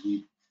if his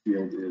wheat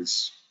field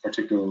is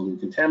particularly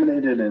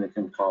contaminated, and it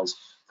can cause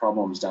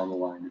problems down the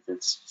line if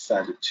it's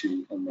fed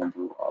to a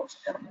number of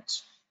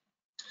animals.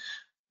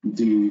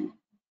 The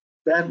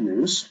bad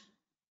news,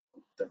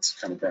 that's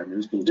kind of bad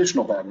news, but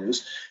additional bad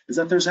news is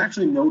that there's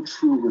actually no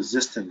true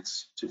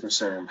resistance to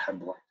Fusarium head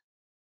blight.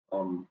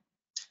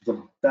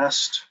 The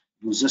best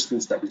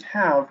resistance that we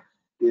have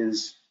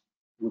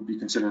would be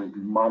considered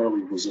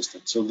moderately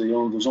resistant. So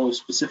there's only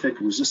specific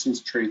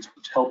resistance traits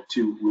which help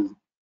to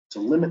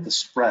limit the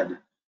spread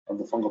of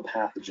the fungal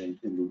pathogen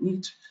in the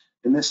wheat.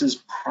 And this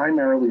is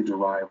primarily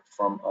derived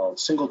from a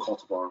single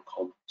cultivar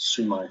called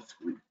Sumai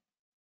 3.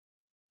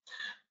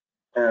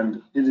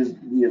 And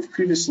we have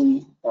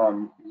previously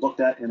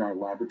looked at in our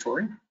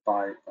laboratory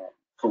by a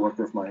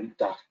coworker of mine,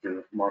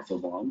 Dr. Martha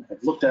Vaughn,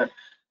 have looked at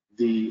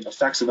the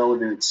effects of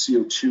elevated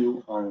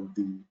CO2 on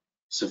the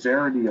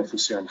severity of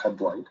Fusarium head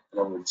blight at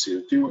elevated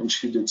CO2, and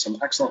she did some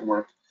excellent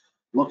work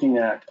looking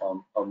at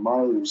a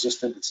mildly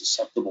resistant and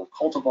susceptible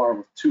cultivar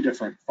with 2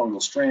 different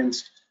fungal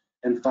strains,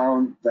 and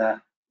found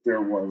that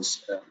there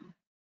was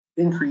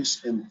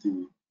increase in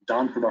the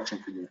DON production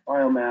per unit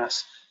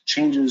biomass,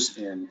 changes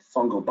in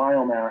fungal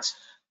biomass,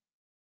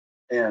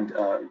 and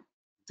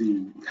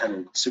had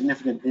a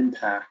significant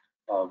impact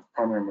of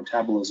primary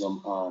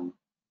metabolism on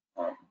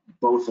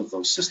both of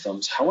those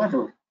systems.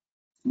 However,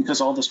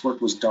 because all this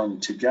work was done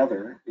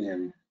together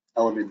in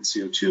elevated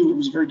CO2, it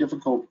was very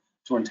difficult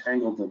to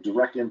untangle the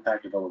direct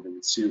impact of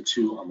elevated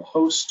CO2 on the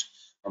host,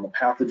 on the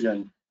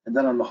pathogen, and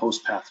then on the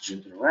host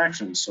pathogen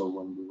interaction. So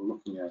when we were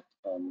looking at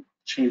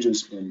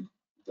changes in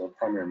the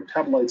primary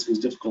metabolites, it was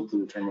difficult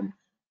to determine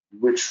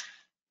which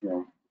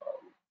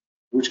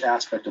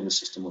aspect of the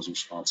system was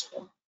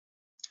responsible.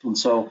 And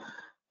so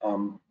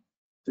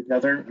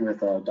together with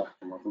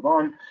Dr. Martha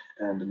Vaughn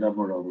and a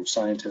number of other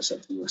scientists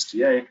at the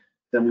USDA,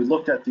 then we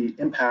looked at the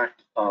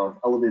impact of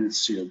elevated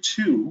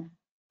CO2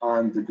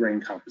 on the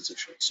grain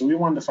composition. So we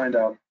wanted to find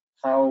out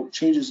how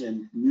changes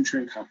in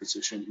nutrient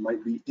composition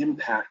might be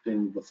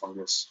impacting the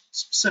fungus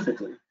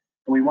specifically.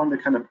 And we wanted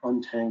to kind of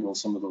untangle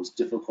some of those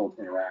difficult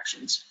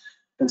interactions.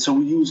 And so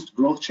we used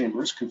growth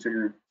chambers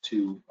configured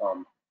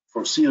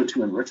for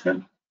CO2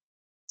 enrichment.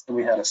 And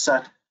we had a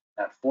set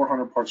at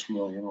 400 parts per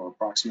million, or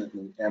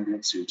approximately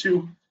ambient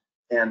CO2,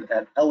 and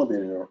at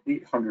elevated, or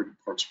 800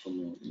 parts per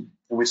million.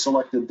 And we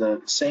selected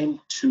the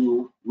same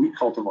 2 wheat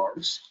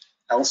cultivars,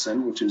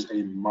 Elsin, which is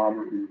a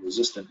moderately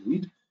resistant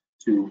wheat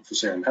to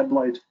Fusarium head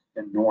blight,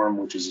 and Norm,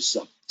 which is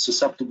a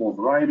susceptible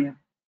variety.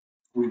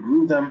 We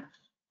grew them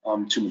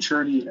to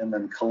maturity and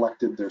then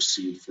collected their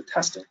seed for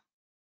testing.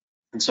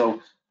 And so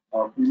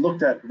we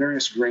looked at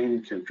various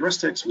grain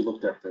characteristics. We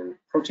looked at their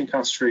protein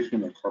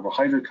concentration, their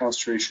carbohydrate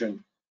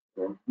concentration,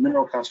 their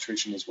mineral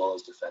concentration, as well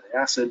as the fatty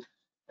acid.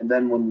 And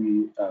then when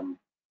we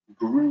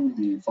grew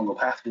the fungal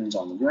pathogens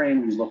on the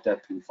grain, we looked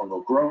at the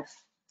fungal growth,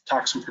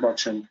 toxin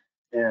production,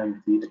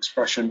 and the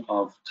expression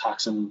of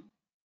toxin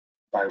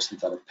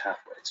biosynthetic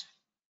pathways.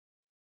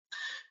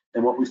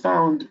 And what we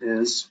found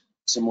is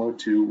similar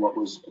to what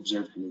was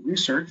observed in the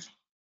research.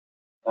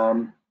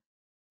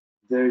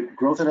 The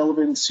growth at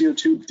elevated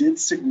CO2 did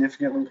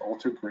significantly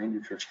alter grain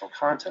nutritional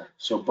content.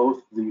 So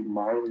both the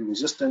mildly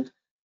resistant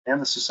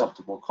and the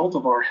susceptible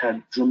cultivar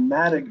had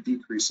dramatic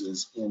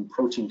decreases in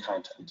protein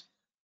content.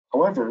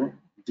 However,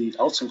 the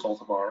Elsin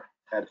cultivar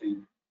had a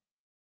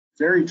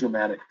very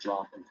dramatic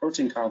drop in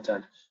protein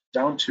content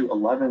down to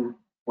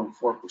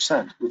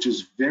 11.4%, which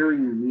is very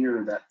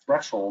near that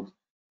threshold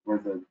where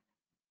the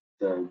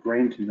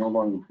grain can no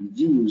longer be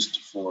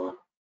used for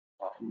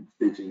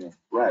baking of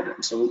bread.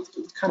 And so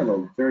it's kind of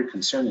a very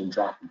concerning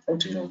drop in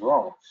protein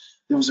overall.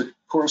 There was a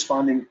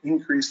corresponding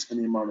increase in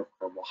the amount of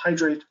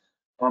carbohydrate,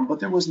 but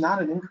there was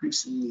not an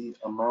increase in the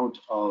amount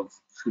of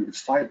crude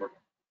fiber.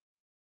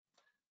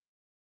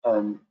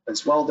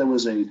 As well, there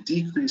was a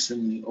decrease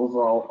in the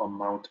overall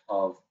amount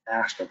of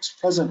ash that's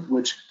present,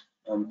 which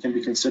can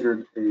be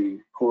considered a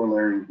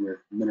corollary with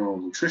mineral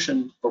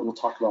nutrition, but we'll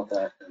talk about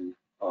that in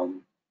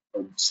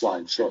a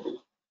slide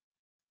shortly.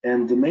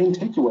 And the main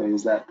takeaway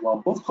is that while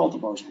both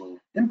cultivars were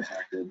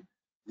impacted,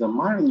 the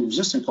mildly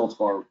resistant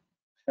cultivar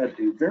had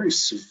a very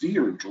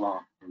severe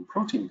drop in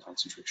protein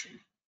concentration.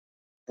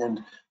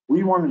 And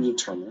we wanted to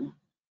determine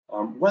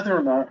whether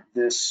or not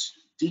this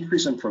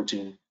decrease in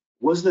protein,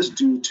 was this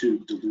due to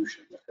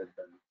dilution that had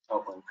been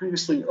outlined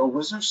previously, or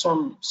was there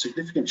some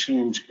significant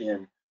change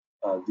in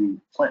the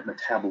plant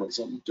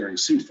metabolism during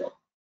seed fill?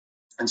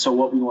 And so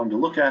what we wanted to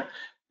look at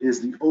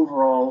is the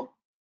overall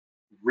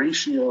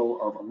ratio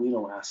of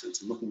amino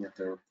acids, looking at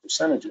their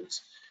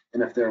percentages.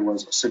 And if there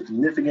was a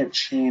significant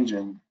change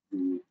in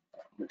the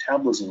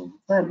metabolism of the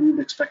plant, we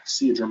would expect to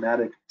see a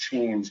dramatic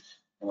change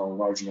in a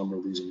large number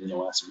of these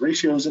amino acid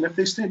ratios. And if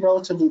they stayed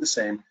relatively the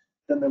same,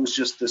 then there was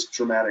just this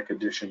dramatic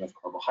addition of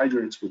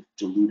carbohydrates which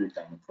diluted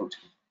down the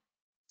protein.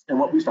 And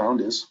what we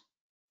found is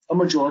a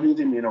majority of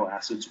the amino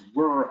acids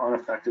were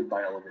unaffected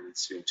by elevated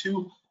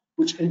CO2,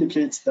 which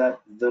indicates that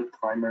the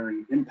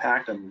primary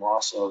impact and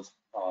loss of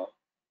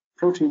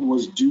protein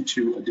was due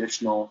to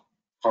additional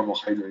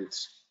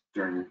carbohydrates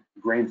during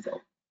grain fill.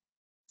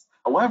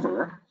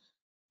 However,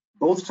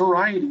 both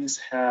varieties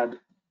had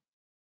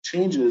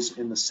changes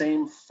in the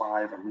same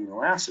 5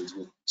 amino acids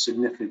with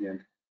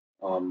significant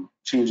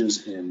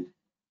changes in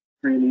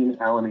threonine,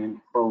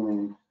 alanine,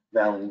 proline,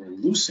 valine,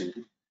 and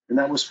leucine. And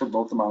that was for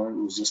both the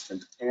moderately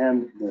resistant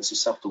and the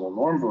susceptible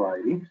norm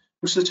variety,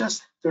 which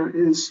suggests there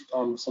is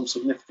some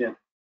significant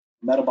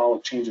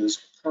metabolic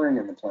changes occurring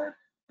in the plant.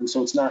 And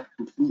so it's not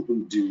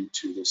completely due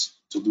to this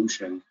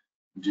dilution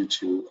due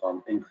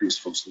to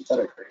increased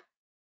photosynthetic rate.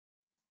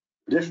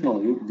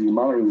 Additionally, the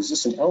moderately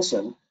resistant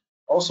Allicin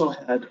also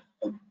had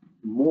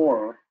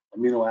more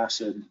amino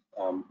acid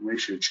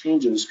ratio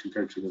changes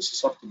compared to the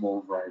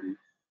susceptible variety,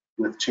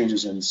 with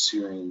changes in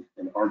serine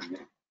and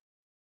arginine.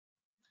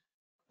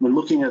 When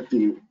looking at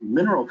the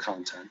mineral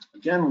content,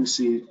 again, we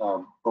see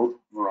both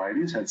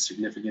varieties had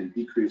significant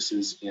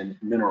decreases in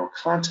mineral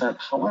content.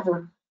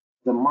 However,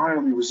 the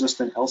moderately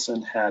resistant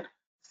Allicin had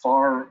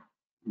far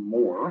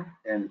more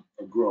and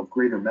a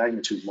greater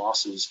magnitude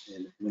losses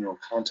in mineral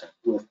content,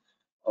 with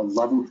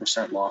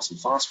 11% loss in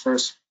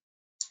phosphorus,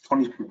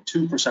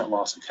 22%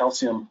 loss in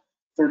calcium,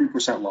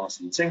 30% loss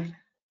in zinc,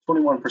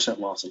 21%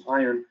 loss in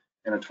iron,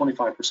 and a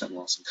 25%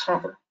 loss in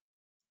copper.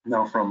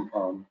 Now, from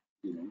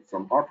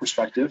our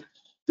perspective,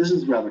 this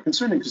is rather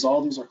concerning because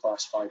all these are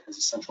classified as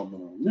essential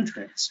mineral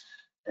nutrients,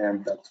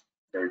 and that's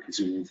very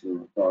concerning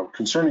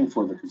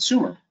for the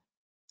consumer.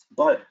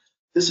 But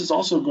this is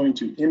also going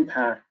to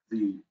impact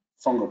the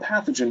fungal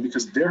pathogen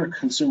because they're a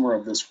consumer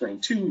of this grain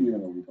too,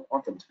 even though we don't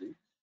want them to be.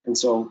 And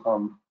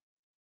so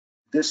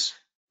this,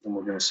 and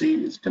we're going to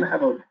see, is going to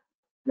have a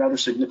rather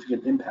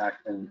significant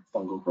impact in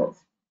fungal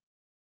growth.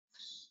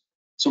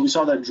 So we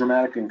saw that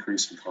dramatic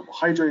increase in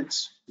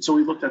carbohydrates. And so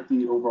we looked at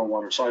the overall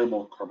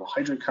water-soluble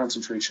carbohydrate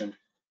concentration,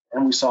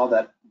 and we saw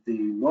that the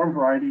norm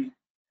variety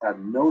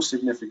had no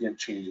significant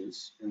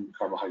changes in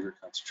carbohydrate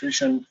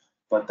concentration,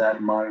 but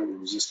that moderately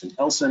resistant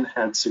Allicin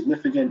had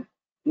significant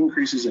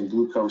increases in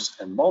glucose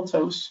and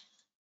maltose.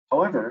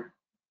 However,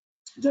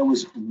 there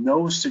was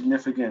no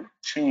significant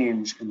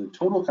change in the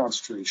total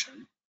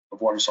concentration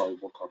of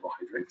water-soluble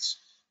carbohydrates,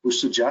 which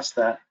suggests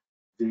that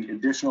the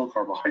additional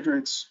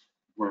carbohydrates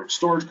were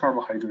storage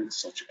carbohydrates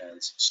such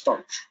as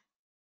starch.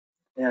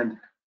 And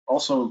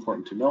also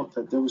important to note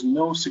that there was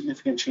no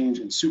significant change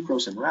in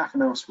sucrose and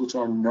raffinose, which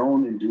are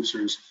known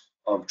inducers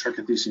of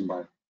trichoplusia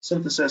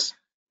biosynthesis,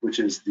 which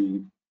is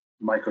the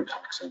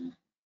mycotoxin,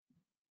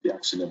 the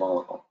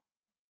oxidable.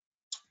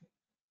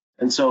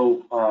 And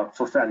so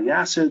for fatty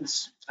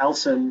acids, the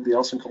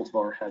Allicin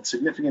cultivar had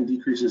significant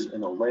decreases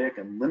in oleic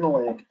and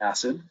linoleic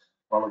acid,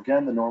 while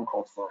again, the norm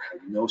cultivar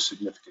had no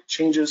significant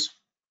changes.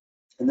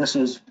 And this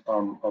is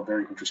a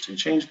very interesting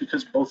change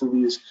because both of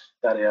these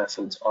fatty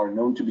acids are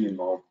known to be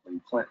involved in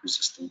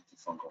plant-resistant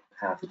fungal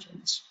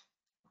pathogens.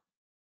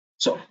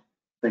 So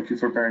thank you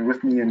for bearing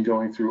with me and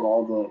going through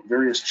all the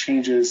various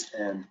changes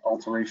and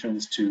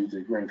alterations to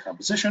the grain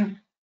composition.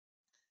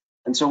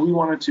 And so we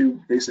wanted to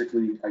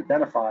basically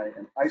identify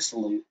and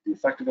isolate the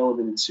effect of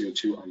elevated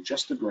CO2 on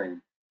just the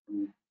grain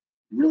and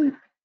really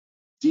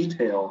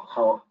detail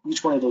how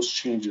each one of those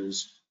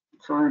changes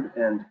occurred.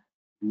 And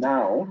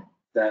now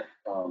that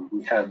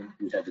we had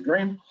the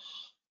grain,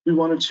 we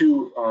wanted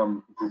to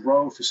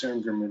grow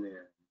Fusarium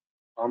graminearum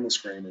on this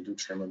grain and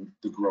determine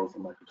the growth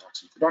of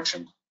mycotoxin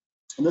production.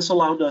 And this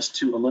allowed us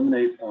to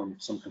eliminate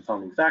some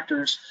confounding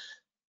factors,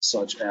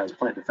 such as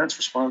plant defense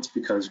response,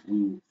 because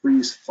we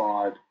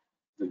freeze-thawed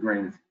the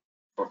grain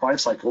for 5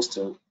 cycles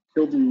to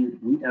kill the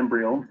wheat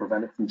embryo and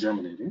prevent it from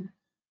germinating.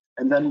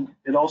 And then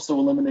it also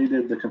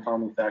eliminated the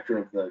confounding factor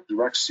of the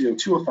direct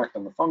CO2 effect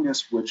on the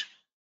fungus, which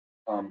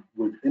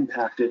would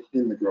impact it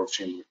in the growth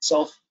chamber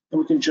itself. And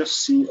we can just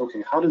see,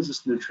 okay, how does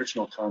this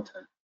nutritional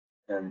content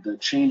and the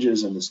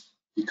changes in this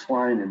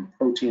decline in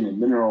protein and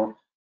mineral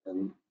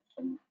and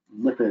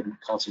lipid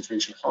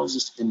concentration, how does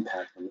this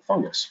impact on the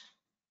fungus?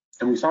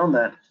 And we found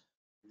that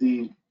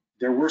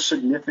there were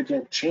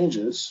significant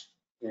changes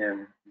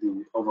in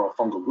the overall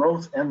fungal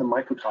growth and the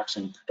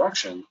mycotoxin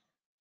production,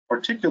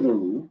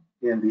 particularly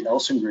in the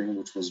Allicin grain,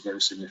 which was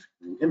very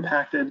significantly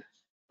impacted,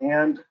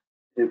 and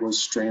it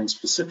was strain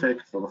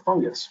specific for the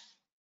fungus.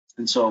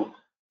 And so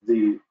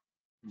the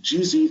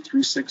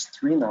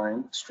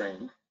GZ3639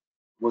 strain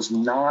was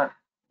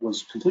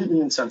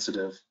completely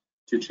insensitive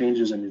to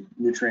changes in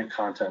nutrient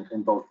content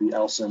in both the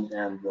Allicin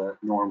and the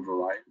norm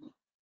variety.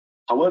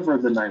 However,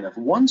 the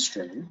 9F1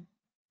 strain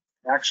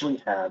actually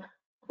had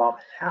about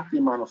half the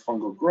amount of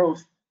fungal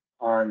growth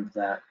on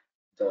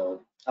the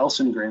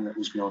Allicin grain that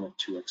was grown at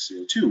 2x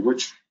CO2,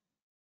 which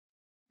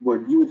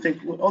you would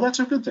think, oh, that's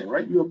a good thing,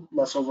 right? You have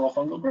less overall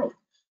fungal growth.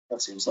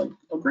 That seems like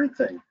a great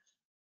thing.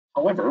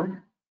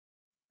 However,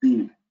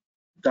 the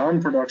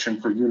DON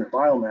production per unit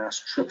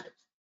biomass tripled.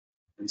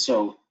 And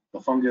so the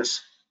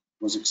fungus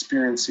was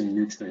experiencing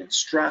nutrient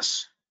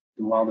stress.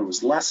 And while there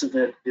was less of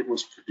it, it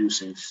was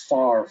producing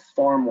far,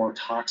 far more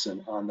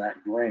toxin on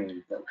that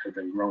grain that had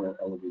been grown at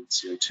elevated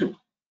CO2.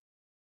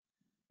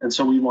 And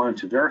so we wanted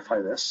to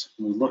verify this.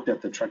 And we looked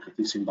at the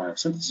trichoplusia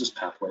biosynthesis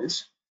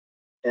pathways.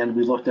 And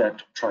we looked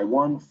at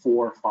Tri1,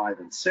 4, 5,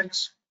 and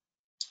 6.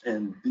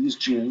 And these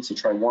genes, the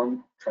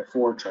Tri1,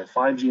 Tri4,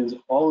 Tri5 genes,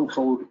 all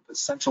encode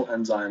essential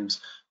enzymes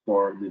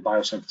for the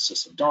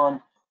biosynthesis of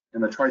DAWN,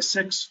 and the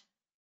Tri6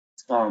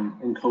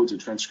 encodes a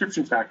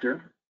transcription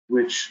factor,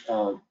 which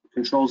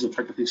controls the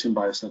trichothecium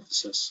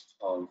biosynthesis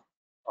of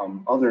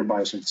other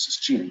biosynthesis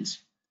genes.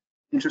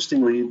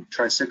 Interestingly,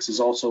 Tri6 is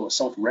also a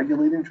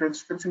self-regulating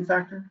transcription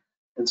factor,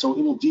 and so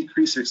it will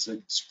decrease its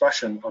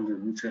expression under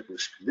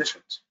nutrient-rich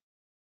conditions.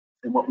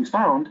 And what we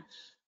found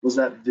was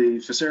that the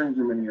Fusarium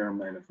graminearum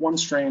 9F1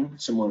 strain,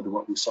 similar to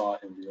what we saw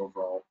in the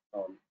overall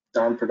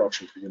DAWN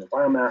production per unit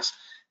biomass,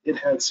 it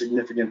had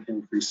significant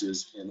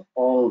increases in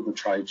all of the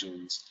tri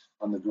genes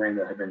on the grain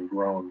that had been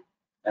grown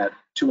at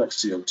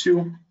 2x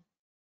CO2.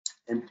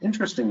 And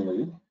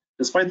interestingly,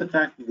 despite the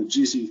fact that the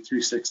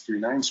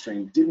GZ3639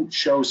 strain didn't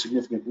show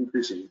significant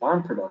increase in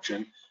DAWN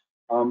production,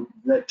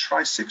 that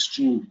Tri6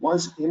 gene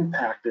was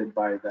impacted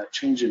by that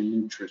change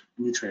in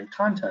nutrient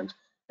content,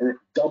 and it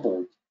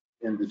doubled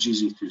in the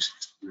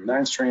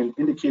GZ3639 strain,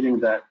 indicating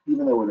that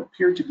even though it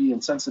appeared to be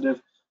insensitive,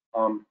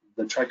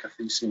 the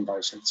trichothecium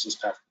biosynthesis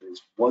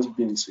pathways was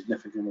being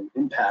significantly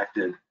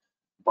impacted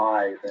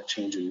by that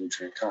change in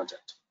nutrient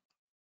content.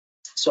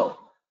 So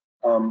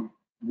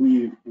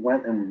we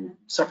went and we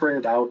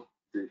separated out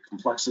the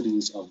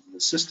complexities of the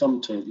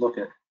system to look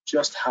at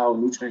just how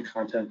nutrient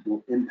content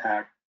will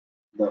impact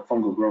the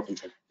fungal growth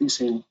and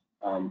trichothecium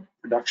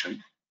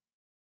production.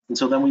 And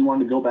so then we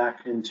wanted to go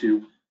back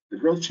into the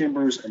growth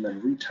chambers and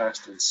then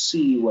retest and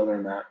see whether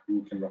or not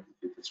we can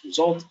replicate this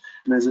result.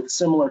 And is it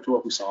similar to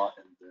what we saw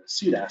in the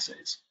seed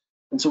assays?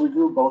 And so we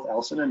grew both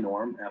allicin and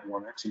norm at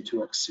 1x and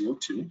 2x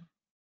CO2.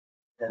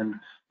 And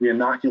we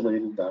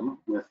inoculated them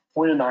with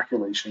point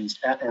inoculations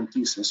at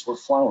anthesis or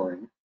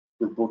flowering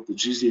with both the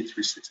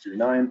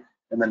GZ3639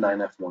 and the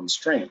 9F1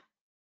 strain.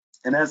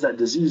 And as that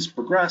disease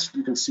progressed,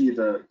 you can see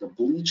the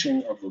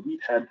bleaching of the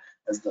wheat head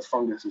as the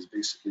fungus is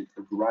basically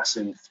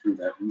progressing through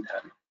that wheat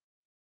head.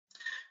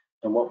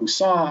 And what we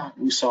saw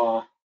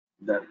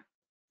that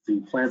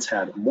the plants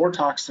had more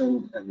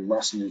toxin and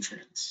less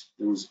nutrients.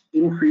 There was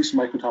increased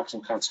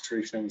mycotoxin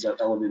concentrations at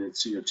elevated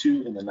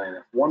CO2 in the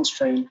 9F1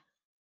 strain.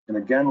 And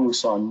again, we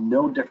saw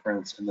no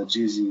difference in the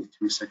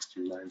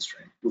GZ3639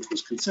 strain, which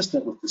was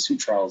consistent with the seed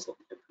trials that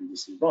we had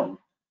previously run.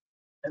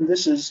 And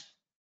this is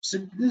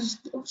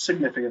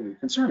significantly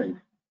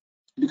concerning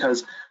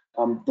because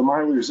the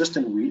mildly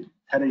resistant wheat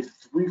had a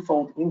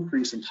threefold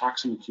increase in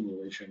toxin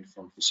accumulation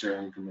from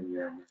Fusarium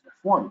graminearum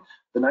 9F1.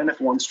 The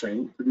 9F1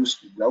 strain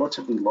produced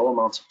relatively low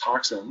amounts of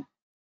toxin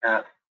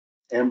at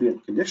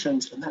ambient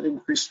conditions, and that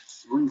increased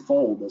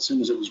threefold as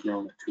soon as it was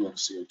grown at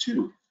 2x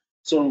CO2.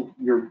 So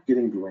you're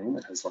getting grain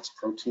that has less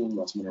protein,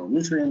 less mineral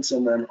nutrients,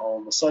 and then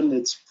all of a sudden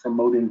it's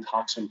promoting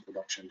toxin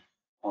production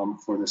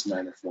for this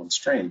 9F1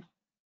 strain.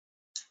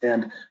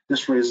 And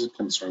this raises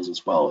concerns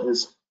as well.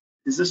 Is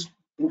this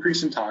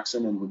increase in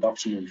toxin and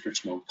reduction in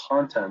nutritional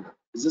content,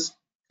 is this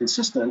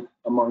consistent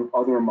among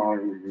other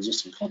moderately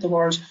resistant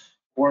cultivars,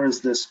 or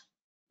is this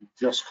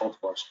just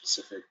cultivar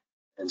specific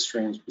and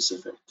strain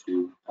specific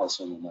to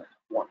allicin and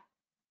 9F1?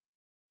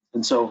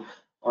 And so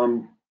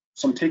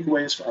some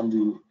takeaways on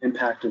the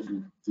impact of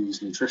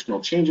these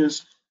nutritional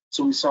changes.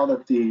 So we saw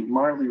that the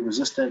mildly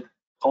resistant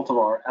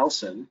cultivar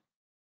allicin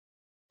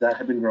that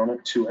had been grown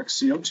at 2x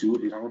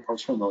CO2, 800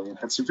 parts per million,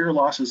 had severe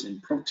losses in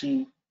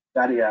protein,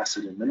 fatty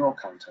acid, and mineral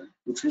content,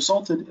 which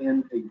resulted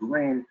in a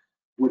grain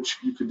which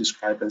you could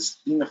describe as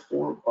being a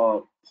poor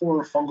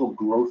fungal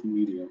growth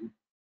medium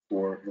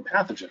for the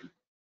pathogen.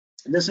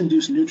 And this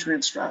induced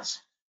nutrient stress.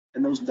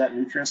 And that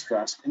nutrient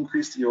stress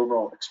increased the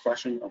overall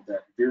expression of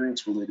that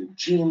variance-related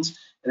genes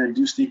and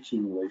induced the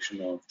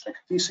accumulation of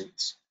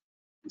trichothecenes.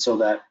 And so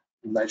that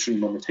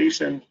nitrogen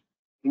limitation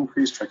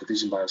increased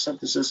trichothecium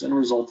biosynthesis and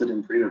resulted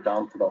in greater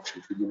DAWN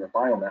production per unit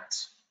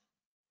biomass.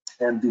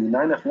 And the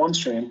 9F1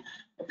 strain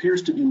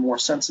appears to be more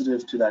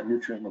sensitive to that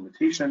nutrient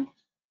limitation,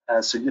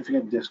 as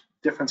significant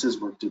differences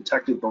were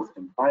detected both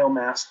in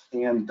biomass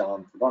and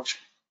DAWN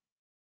production.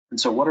 And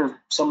so what are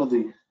some of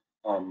the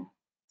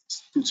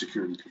food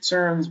security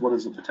concerns? What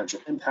is the potential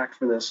impact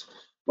for this?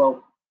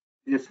 Well,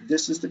 if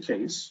this is the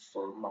case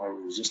for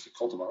mildly resistant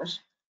cultivars,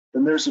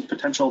 then there's a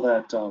potential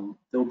that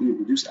there will be a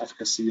reduced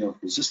efficacy of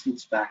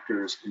resistance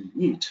factors in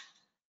wheat,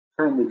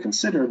 currently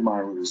considered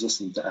mildly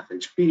resistant to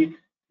FHB,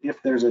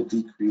 if there's a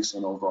decrease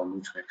in overall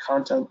nutrient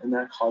content, and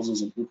that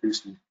causes an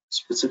increase in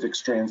specific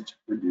strains to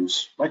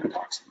produce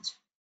mycotoxins.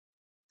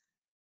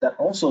 That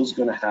also is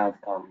going to have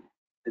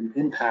an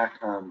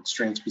impact on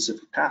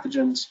strain-specific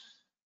pathogens,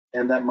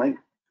 and that might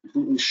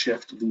completely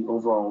shift the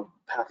overall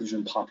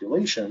pathogen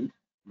population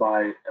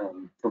by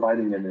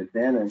providing an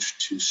advantage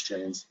to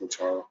strains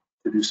which are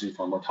producing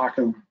far more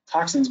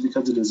toxins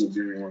because it is a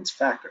virulence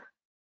factor.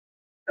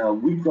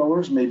 Wheat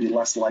growers may be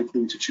less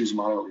likely to choose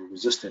moderately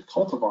resistant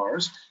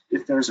cultivars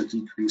if there's a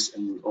decrease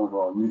in the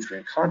overall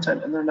nutrient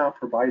content and they're not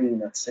providing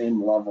that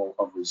same level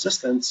of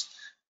resistance,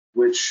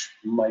 which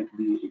might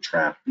be a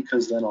trap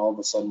because then all of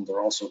a sudden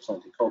they're also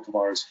planting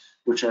cultivars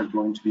which are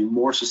going to be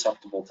more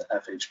susceptible to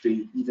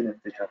FHB even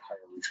if they have higher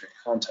nutrient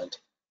content.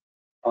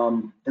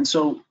 And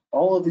so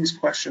all of these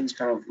questions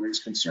kind of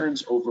raise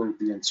concerns over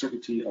the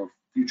uncertainty of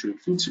future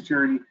food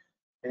security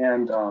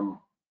and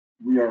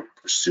we are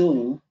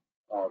pursuing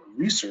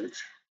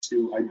research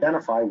to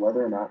identify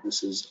whether or not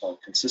this is a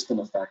consistent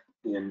effect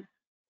in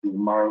the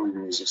mildly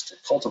resistant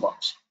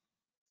cultivars.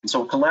 And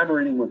so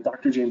collaborating with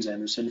Dr. James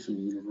Anderson from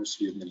the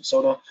University of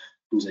Minnesota,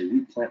 who's a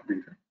wheat plant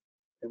breeder,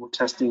 and we're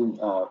testing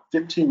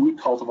 15 wheat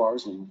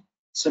cultivars in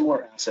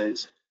similar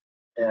assays,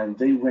 and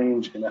they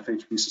range in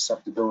FHP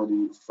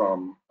susceptibility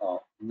from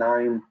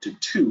 9 to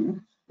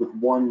 2, with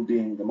 1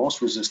 being the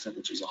most resistant,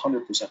 which is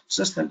 100%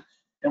 resistant.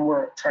 And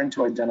we're trying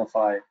to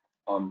identify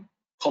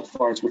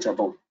cultivars which are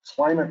both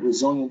climate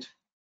resilient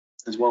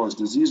as well as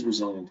disease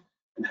resilient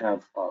and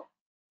have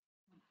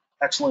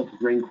excellent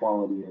grain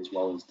quality as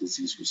well as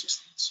disease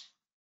resistance.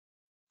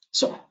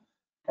 So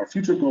our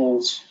future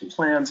goals and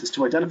plans is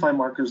to identify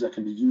markers that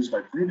can be used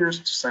by breeders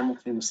to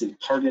simultaneously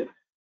target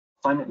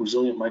climate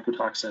resilient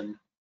mycotoxin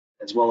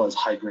as well as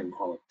high grain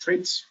quality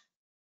traits.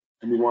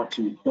 And we want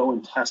to go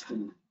and test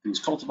in these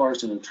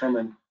cultivars to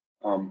determine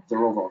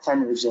their overall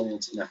climate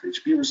resilience and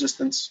FHP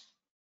resistance.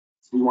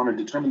 We want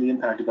to determine the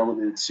impact of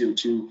elevated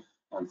CO2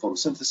 on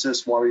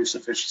photosynthesis, water use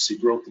efficiency,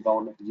 growth,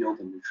 development, yield,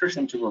 and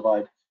nutrition to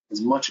provide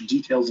as much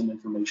details and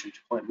information to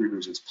plant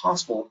breeders as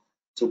possible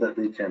so that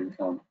they can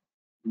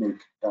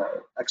make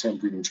excellent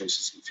breeding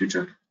choices in the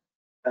future.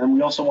 And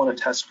we also want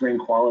to test grain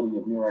quality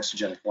of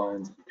neoisogenic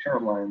lines and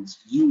parent lines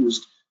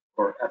used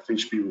for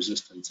FHP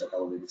resistance at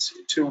elevated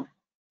CO2.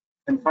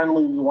 And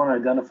finally, we want to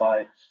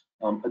identify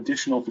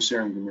additional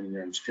Fusarium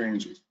graminearum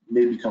strains which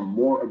may become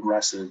more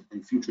aggressive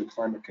in future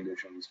climate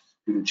conditions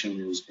due to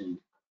changes in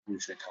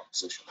nutrient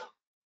composition.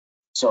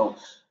 So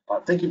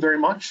thank you very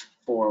much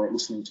for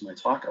listening to my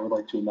talk. I would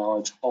like to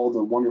acknowledge all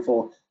the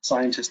wonderful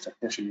scientists,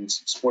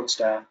 technicians, support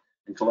staff,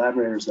 and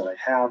collaborators that I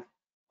have.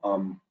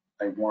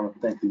 I want to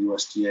thank the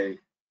USDA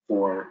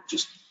for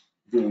just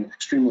being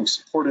extremely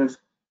supportive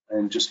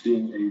and just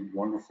being a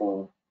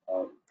wonderful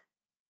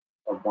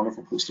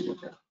place to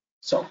work at.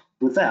 So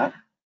with that,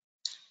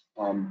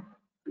 I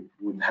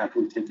would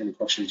happily take any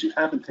questions you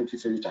have, and thank you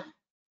for your time.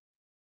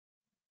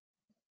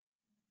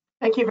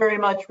 Thank you very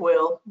much,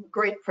 Will.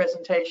 Great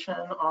presentation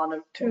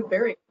on 2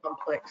 very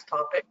complex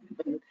topics,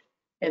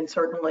 and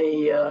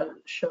certainly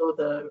show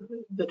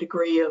the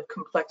degree of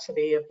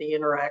complexity of the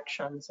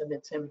interactions and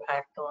its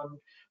impact on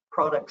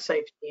product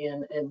safety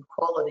and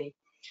quality.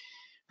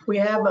 We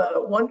have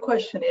one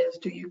question is,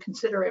 do you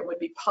consider it would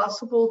be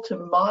possible to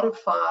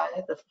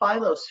modify the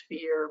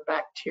phylosphere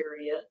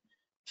bacteria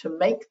to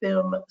make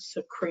them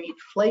secrete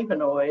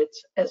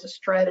flavonoids as a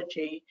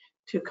strategy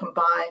to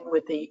combine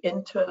with the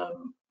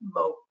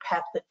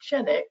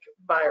entomopathogenic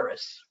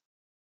virus?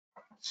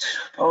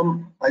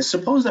 I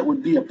suppose that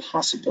would be a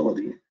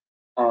possibility.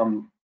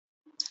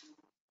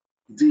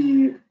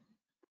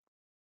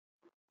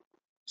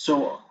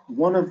 So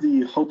one of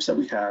the hopes that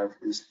we have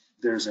is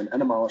there's an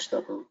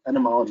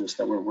entomologist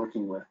that we're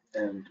working with,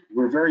 and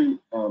we're very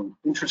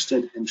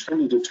interested in trying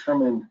to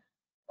determine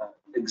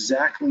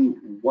exactly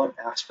what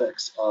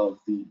aspects of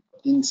the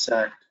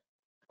insect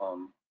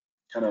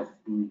kind of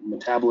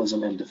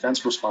metabolism and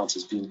defense response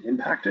is being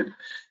impacted,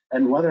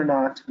 and whether or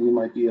not we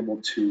might be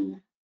able to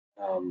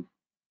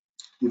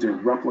either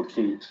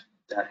replicate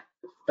that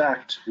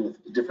effect with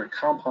different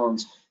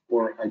compounds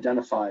or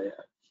identify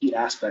key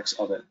aspects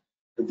of it.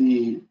 I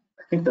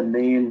think the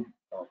main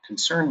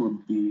concern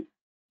would be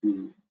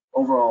the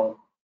overall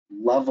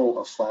level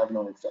of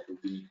flavonoids that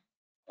would be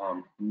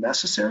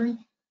necessary.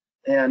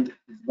 And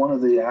one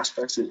of the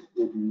aspects,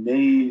 it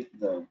may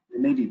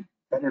be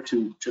better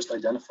to just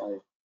identify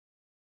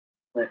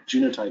plant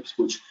genotypes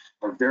which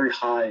are very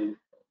high,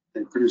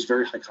 they produce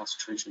very high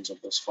concentrations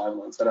of those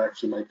flavonoids. That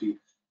actually might be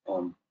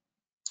a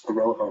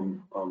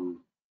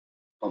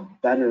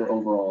better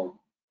overall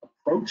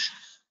approach.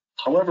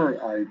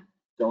 However, I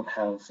don't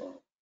have a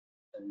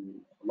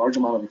large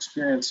amount of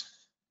experience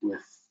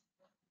with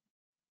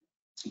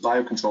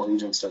biocontrol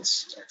agents.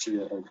 That's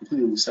actually a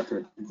completely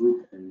separate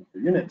group and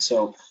unit.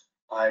 So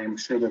I'm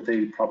sure that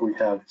they probably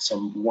have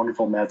some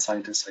wonderful mad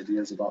scientist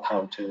ideas about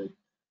how to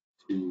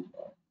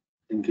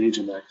engage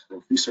in that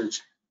kind of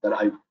research that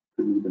I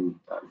couldn't even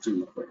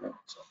dream of right now.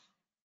 So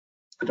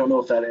I don't know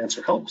if that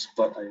answer helps,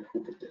 but I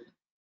hope it did.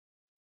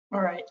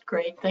 All right,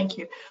 great, thank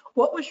you.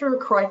 What was your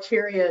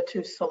criteria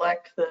to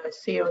select the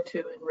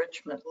CO2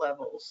 enrichment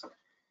levels?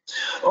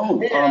 Oh,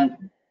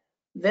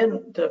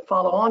 then to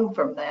follow on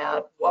from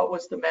that, what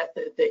was the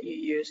method that you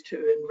used to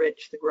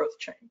enrich the growth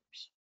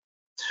chambers?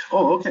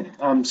 Oh, okay.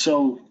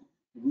 So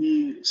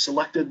we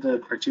selected the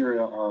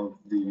criteria of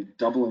the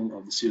doubling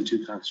of the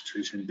CO2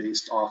 concentration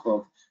based off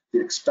of the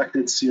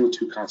expected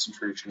CO2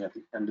 concentration at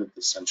the end of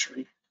the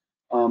century.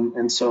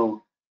 And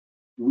so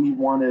we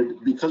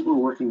wanted, because we're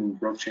working in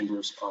growth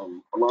chambers,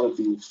 a lot of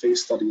the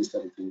phase studies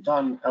that have been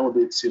done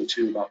elevate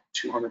CO2 about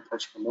 200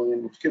 parts per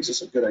million, which gives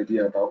us a good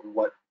idea about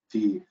what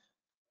the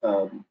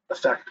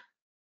effect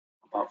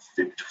about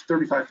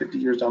 35, 50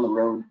 years down the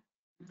road,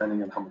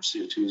 depending on how much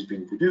CO2 is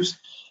being produced.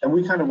 And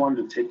we kind of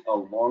wanted to take a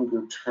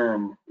longer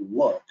term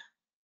look.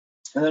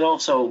 And it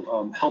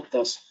also helped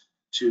us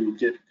to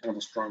get kind of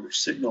a stronger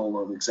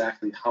signal of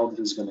exactly how this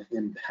is going to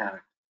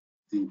impact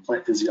the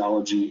plant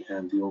physiology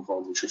and the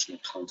overall nutritional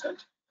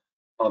content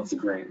of the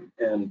grain.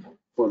 And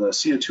for the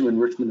CO2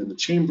 enrichment in the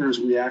chambers,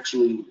 we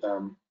actually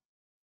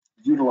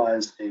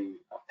utilized a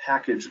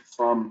package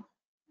from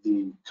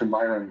the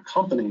Conviron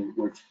company,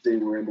 which they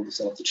were able to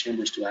set up the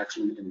chambers to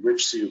actually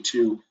enrich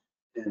CO2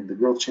 in the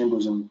growth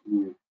chambers, and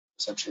we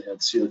essentially had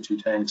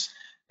CO2 tanks,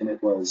 and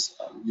it was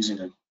using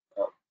a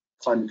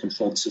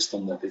climate-controlled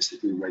system that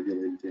basically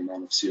regulated the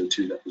amount of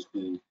CO2 that was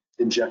being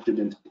injected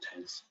into the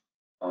tanks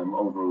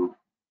over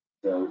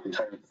the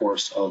entire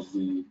course of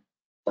the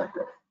plant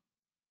growth.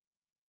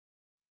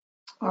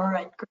 All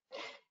right.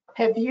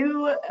 Have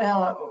you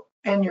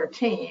and your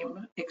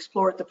team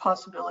explored the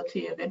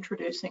possibility of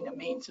introducing a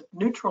means of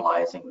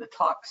neutralizing the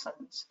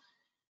toxins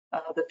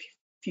the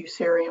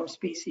Fusarium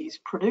species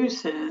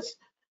produces,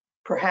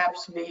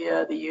 perhaps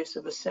via the use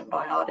of a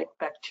symbiotic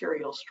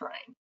bacterial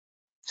strain?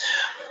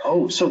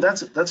 Oh, so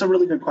that's a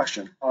really good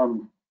question.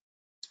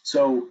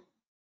 So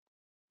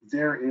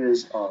there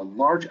is a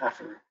large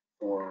effort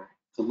to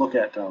look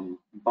at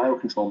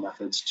biocontrol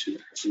methods to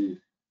actually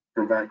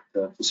prevent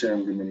the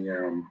Fusarium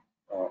graminearum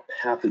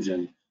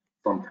pathogen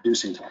from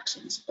producing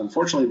toxins.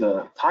 Unfortunately,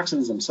 the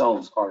toxins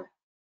themselves are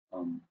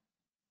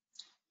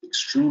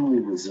extremely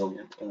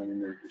resilient. I mean,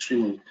 they're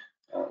extremely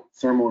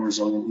thermal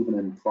resilient, even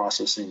in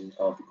processing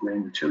of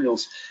grain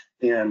materials.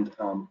 And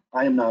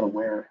I am not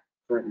aware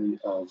currently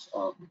of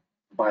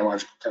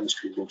biological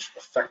chemistry which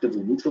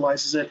effectively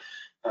neutralizes it.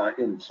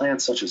 In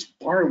plants such as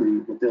barley,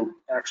 what they'll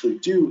actually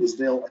do is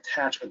they'll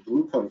attach a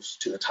glucose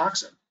to the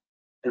toxin.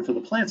 And for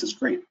the plants, it's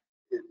great.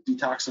 It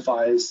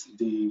detoxifies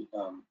the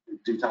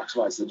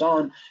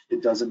dawn.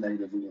 It doesn't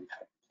negatively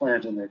impact the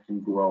plant, and it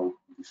can grow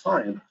and be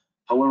fine.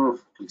 However,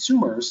 for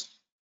consumers,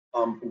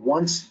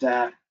 once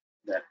that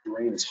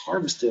grain is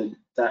harvested,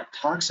 that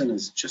toxin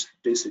is just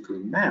basically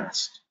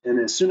masked. And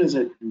as soon as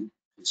you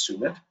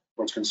consume it,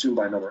 or it's consumed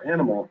by another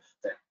animal,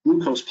 that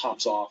glucose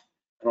pops off,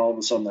 and all of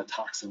a sudden that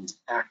toxin's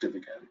active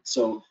again.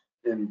 So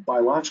in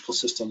biological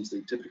systems,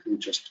 they typically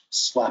just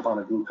slap on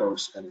a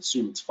glucose and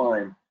assume it's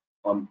fine.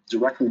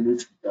 Directly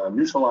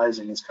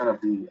neutralizing is kind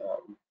of the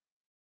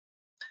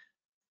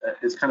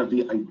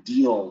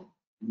ideal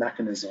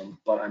mechanism,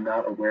 but I'm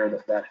not aware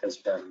that that has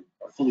been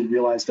fully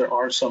realized. There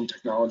are some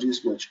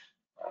technologies which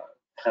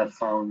have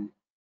found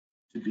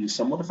to be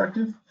somewhat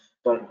effective,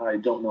 but I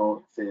don't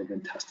know if they have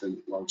been tested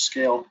large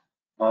scale.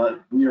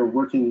 We are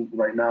working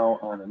right now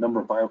on a number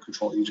of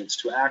biocontrol agents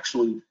to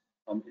actually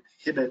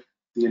inhibit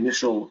the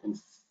initial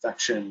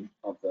infection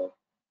of the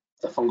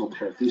fungal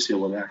parathecia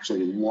when it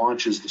actually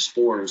launches the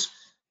spores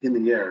in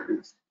the air.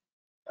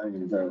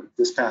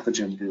 This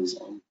pathogen is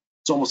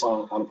it's almost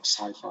out of a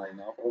sci-fi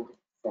novel.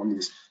 Form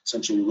these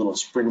essentially little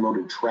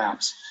spring-loaded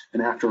traps,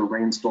 and after a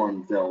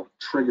rainstorm, they'll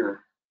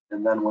trigger,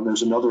 and then when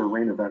there's another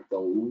rain event,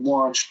 they'll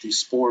launch these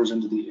spores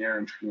into the air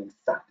and try to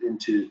infect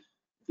into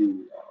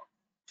the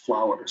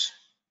flowers.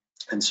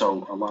 And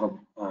so a lot of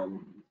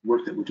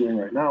work that we're doing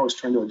right now is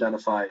trying to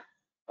identify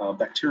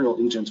bacterial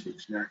agents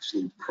which can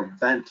actually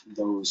prevent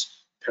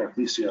those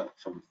parathecia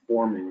from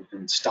forming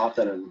and stop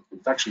that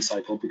infection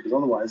cycle, because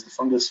otherwise the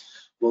fungus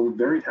will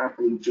very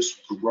happily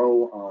just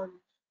grow on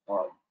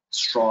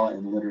straw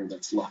and litter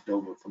that's left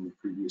over from the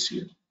previous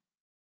year.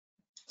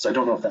 So I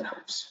don't know if that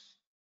helps.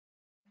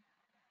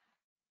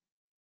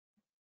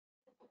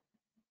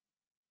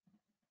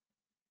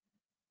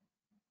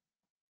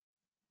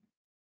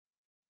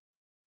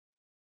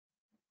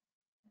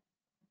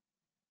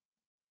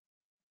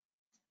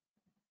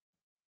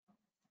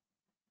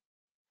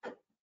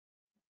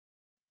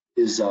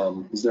 Is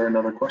there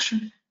another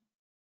question?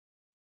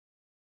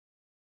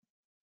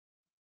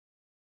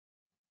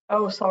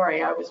 Oh,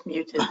 sorry, I was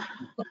muted.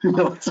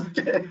 No, it's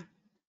okay.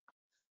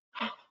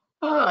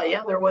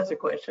 Yeah, there was a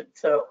question.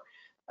 So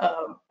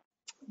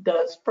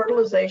does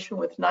fertilization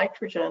with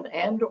nitrogen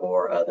and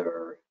or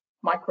other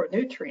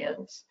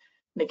micronutrients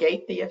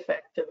negate the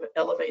effect of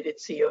elevated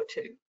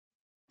CO2?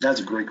 That's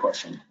a great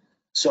question.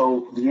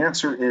 So the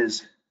answer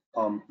is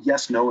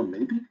yes, no, and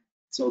maybe.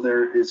 So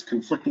there is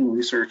conflicting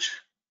research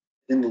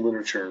in the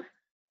literature.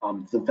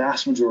 The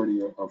vast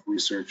majority of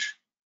research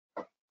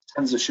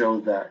tends to show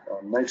that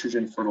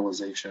nitrogen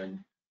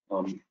fertilization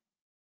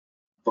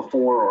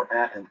before or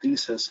at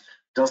anthesis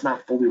does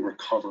not fully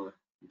recover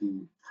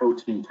the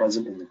protein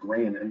present in the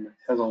grain, and it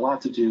has a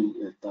lot to do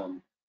with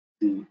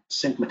the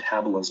zinc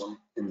metabolism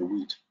in the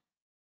wheat.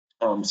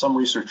 Some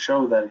research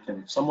show that it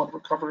can somewhat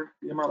recover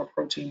the amount of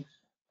protein,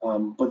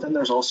 but then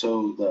there's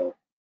also the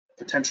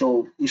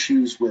potential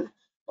issues with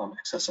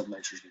excessive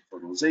nitrogen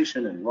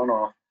fertilization and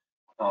runoff.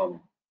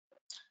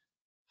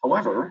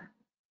 However,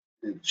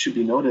 it should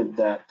be noted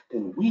that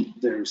in wheat,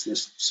 there's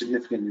this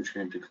significant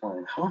nutrient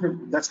decline. However,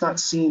 that's not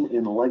seen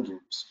in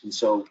legumes. And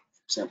so, for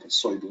example,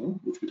 soybean,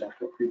 which we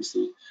talked about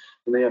previously,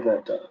 when they have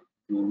that the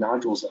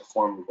nodules that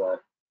form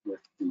with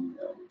the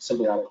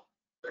symbiotic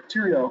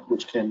bacteria,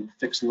 which can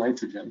fix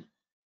nitrogen,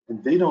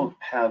 and they don't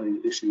have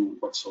an issue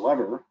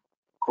whatsoever,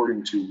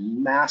 according to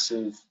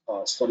massive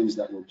studies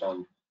that were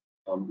done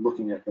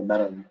looking at the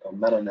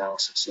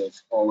meta-analysis of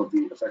all of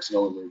the effects of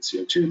elevated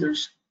CO2.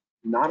 There's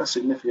not a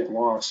significant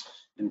loss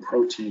in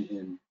protein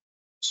in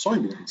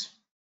soybeans.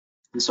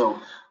 And so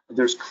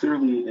there's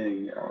clearly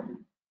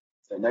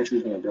a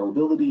nitrogen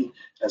availability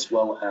as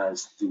well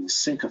as the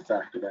sink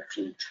effect of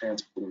actually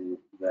transporting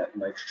that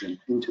nitrogen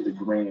into the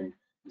grain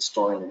and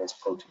storing it as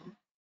protein.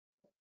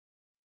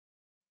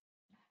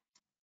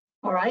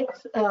 All right.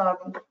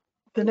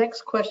 The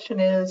next question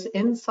is,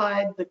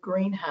 inside the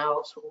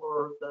greenhouse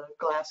or the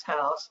glass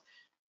house,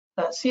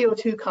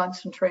 CO2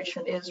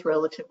 concentration is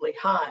relatively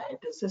high.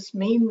 Does this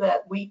mean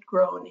that wheat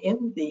grown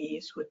in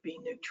these would be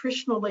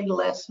nutritionally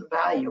less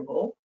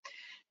valuable?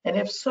 And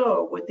if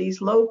so, would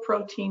these low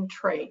protein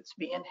traits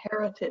be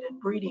inherited in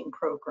breeding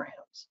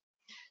programs?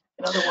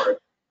 In other words,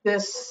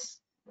 this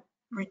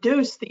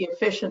reduce the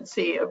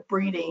efficiency of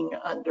breeding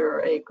under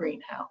a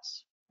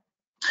greenhouse?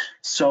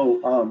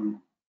 So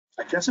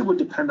I guess it would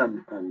depend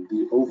on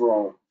the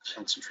overall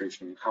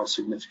concentration and how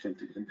significant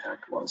the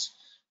impact was.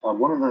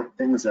 One of the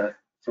things that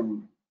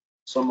from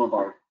some of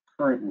our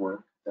current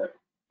work that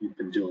we've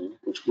been doing,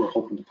 which we're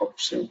hoping to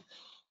publish soon,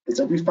 is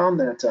that we found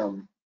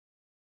that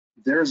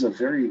there's a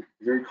very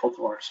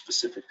cultivar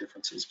specific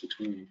differences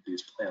between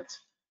these plants.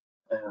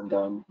 And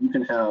you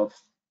can have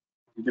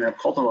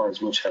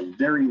cultivars which have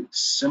very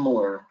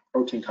similar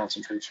protein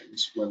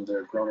concentrations when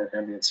they're grown at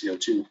ambient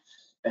CO2,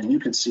 and you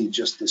can see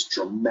just this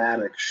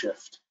dramatic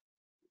shift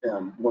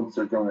once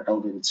they're grown at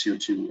elevated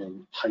CO2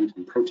 in height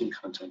and protein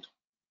content.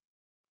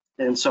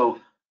 And so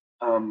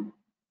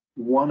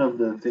one of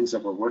the things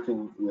that we're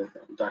working with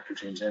Dr.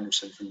 James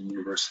Anderson from the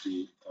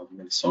University of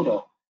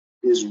Minnesota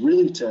is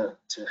really to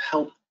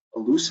help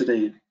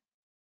elucidate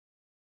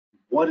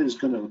what is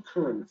going to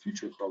occur in the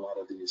future for a lot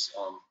of these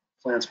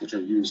plants which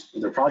are used,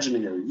 their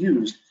progeny are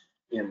used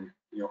in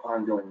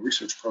ongoing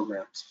research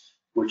programs,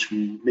 which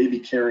may be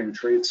carrying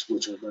traits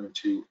which are going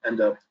to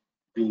end up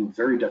being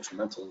very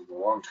detrimental in the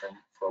long term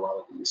for a lot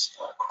of these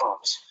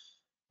crops.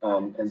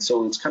 And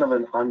so it's kind of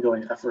an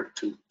ongoing effort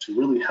to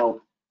really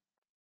help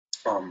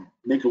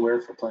make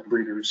aware for plant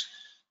breeders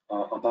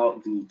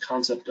about the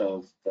concept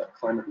of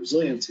climate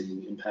resilience and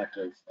the impact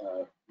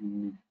of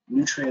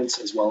nutrients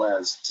as well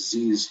as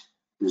disease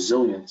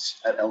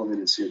resilience at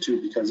elevated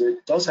CO2, because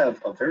it does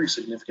have a very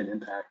significant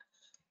impact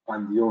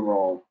on the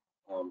overall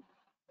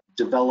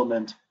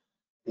development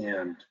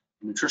and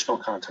nutritional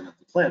content of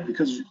the plant.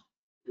 Because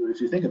if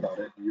you think about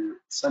it, you're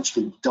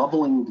essentially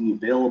doubling the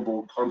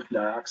available carbon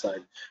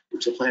dioxide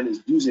which the plant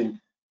is using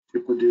to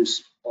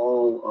produce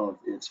all of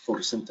its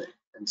photosynthate.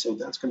 And so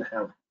that's going to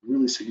have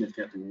really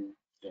significant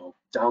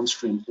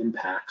downstream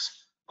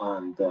impacts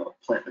on the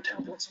plant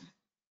metabolism.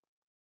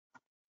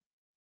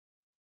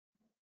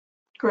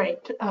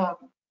 Great.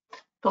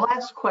 The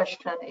last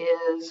question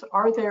is,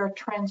 are there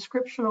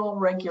transcriptional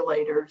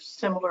regulators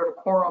similar to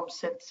quorum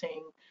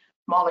sensing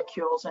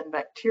molecules in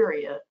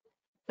bacteria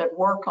that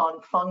work on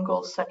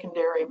fungal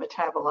secondary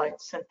metabolite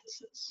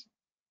synthesis?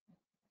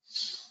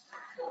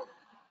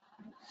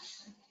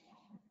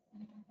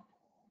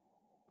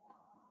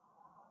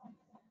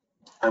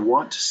 I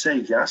want to say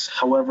yes.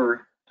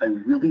 However, I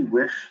really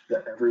wish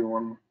that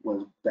everyone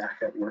was back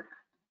at work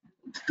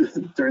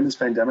during this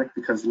pandemic,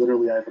 because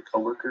literally I have a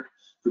coworker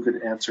who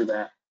could answer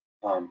that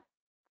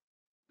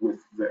with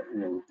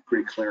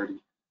great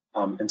clarity.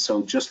 And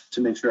so just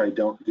to make sure I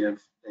don't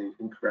give an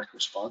incorrect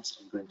response,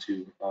 I'm going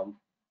to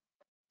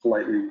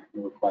politely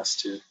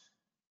request to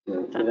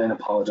and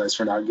apologize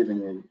for not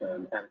giving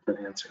an adequate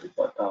answer.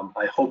 But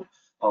I hope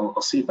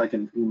I'll see if I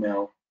can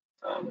email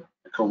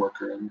a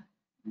coworker and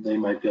they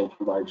might be able to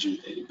provide you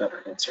a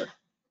better answer.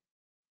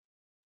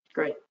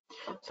 Great.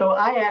 So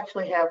I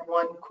actually have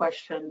one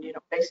question,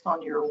 based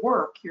on your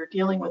work, you're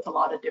dealing with a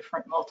lot of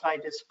different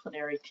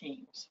multidisciplinary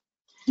teams.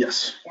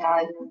 Yes.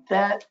 And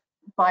that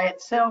by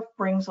itself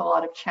brings a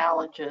lot of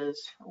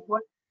challenges.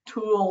 What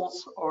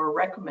tools or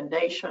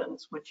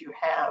recommendations would you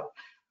have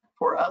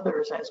for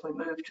others as we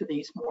move to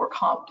these more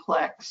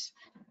complex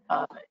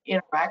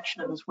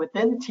interactions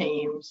within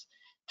teams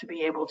to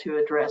be able to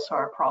address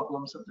our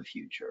problems of the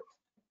future?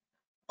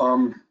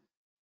 I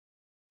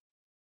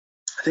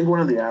think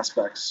one of the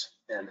aspects,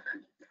 and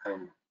how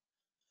to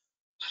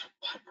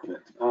put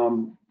it,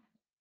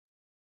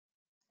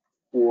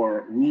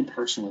 for me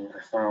personally,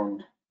 I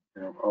found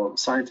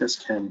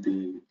scientists can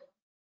be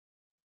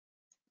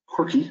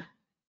quirky,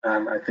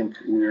 and I think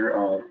we're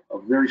a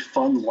very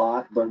fun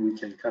lot, but we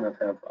can kind of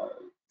have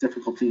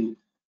difficulty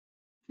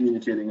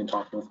communicating and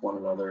talking with one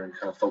another and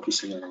kind of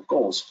focusing on our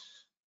goals.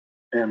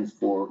 And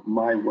for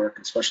my work,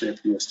 especially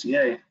at the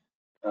USDA,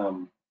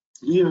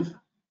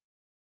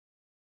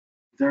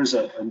 there's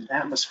an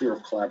atmosphere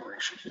of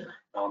collaboration here,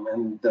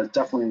 and that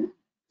definitely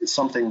is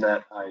something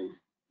that I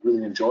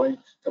really enjoy,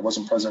 that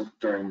wasn't present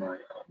during my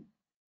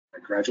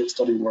graduate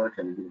study work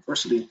and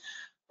university,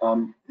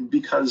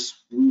 because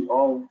we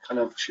all kind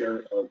of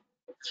share a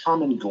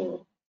common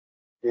goal,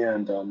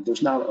 and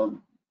there's not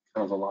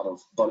a lot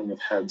of butting of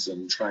heads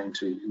and trying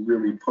to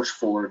really push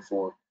forward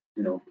for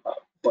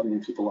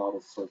butting people out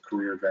of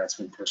career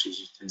advancement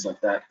pursuits, things like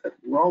that.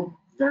 We're all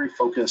very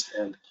focused,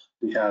 and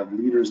we have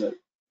leaders that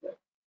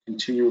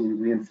continually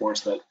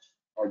reinforce that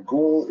our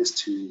goal is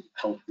to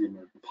help the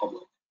American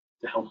public,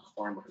 to help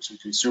farmers and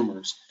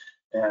consumers,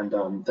 and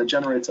that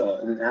generates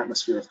an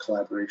atmosphere of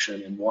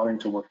collaboration and wanting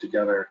to work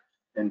together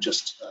and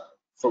just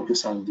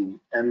focus on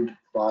the end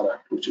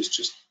product, which is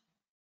just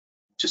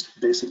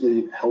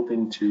basically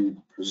helping to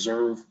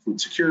preserve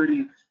food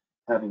security,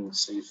 having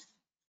safe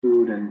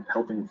food, and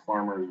helping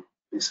farmers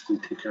basically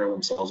take care of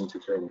themselves and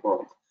take care of the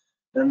world.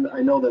 And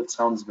I know that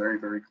sounds very,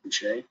 very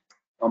cliche,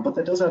 but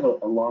that does have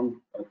a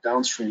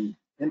downstream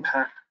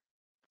impact.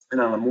 And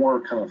on a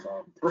more kind of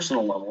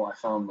personal level, I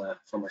found that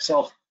for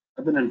myself,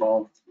 I've been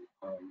involved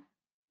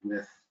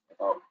with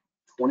about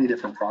 20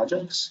 different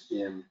projects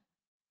in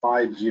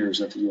 5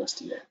 years at the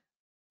USDA.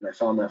 And I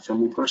found that for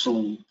me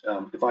personally,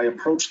 if I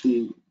approach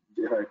the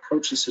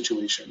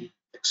situation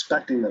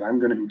expecting that I'm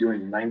going to be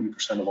doing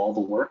 90% of all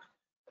the work,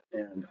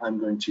 and I'm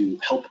going to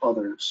help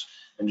others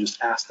and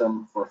just ask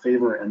them for a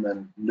favor, and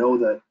then know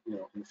that, you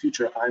know, in the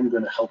future I'm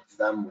going to help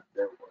them with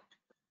their work,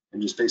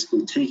 and just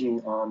basically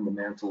taking on the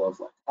mantle of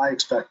like, I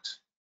expect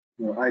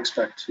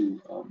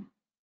to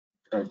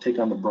kind of take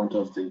on the brunt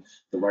of the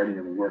writing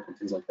and the work and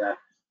things like that.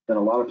 Then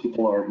a lot of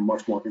people are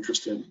much more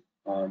interested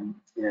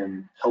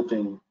in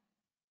helping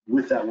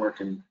with that work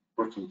and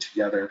working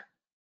together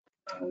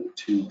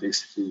to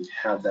basically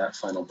have that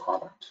final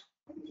product.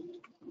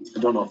 I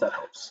don't know if that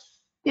helps.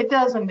 It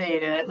does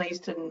indeed, and at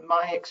least in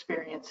my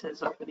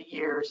experiences over the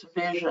years,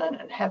 vision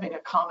and having a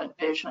common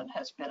vision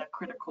has been a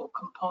critical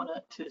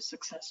component to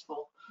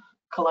successful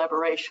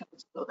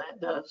collaborations. So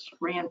that does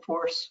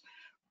reinforce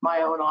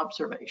my own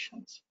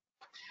observations.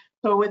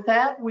 So with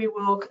that, we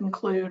will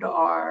conclude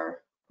our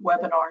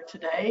webinar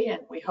today,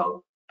 and we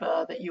hope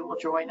that you will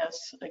join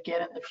us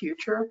again in the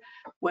future.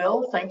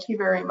 Will, thank you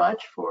very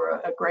much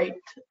for a great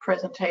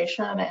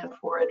presentation and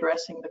for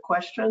addressing the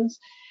questions.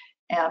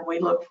 And we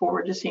look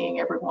forward to seeing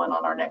everyone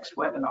on our next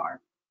webinar.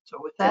 So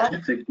with that,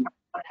 Okay, thank you.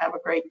 have a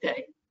great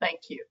day.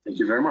 Thank you. Thank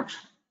you very much.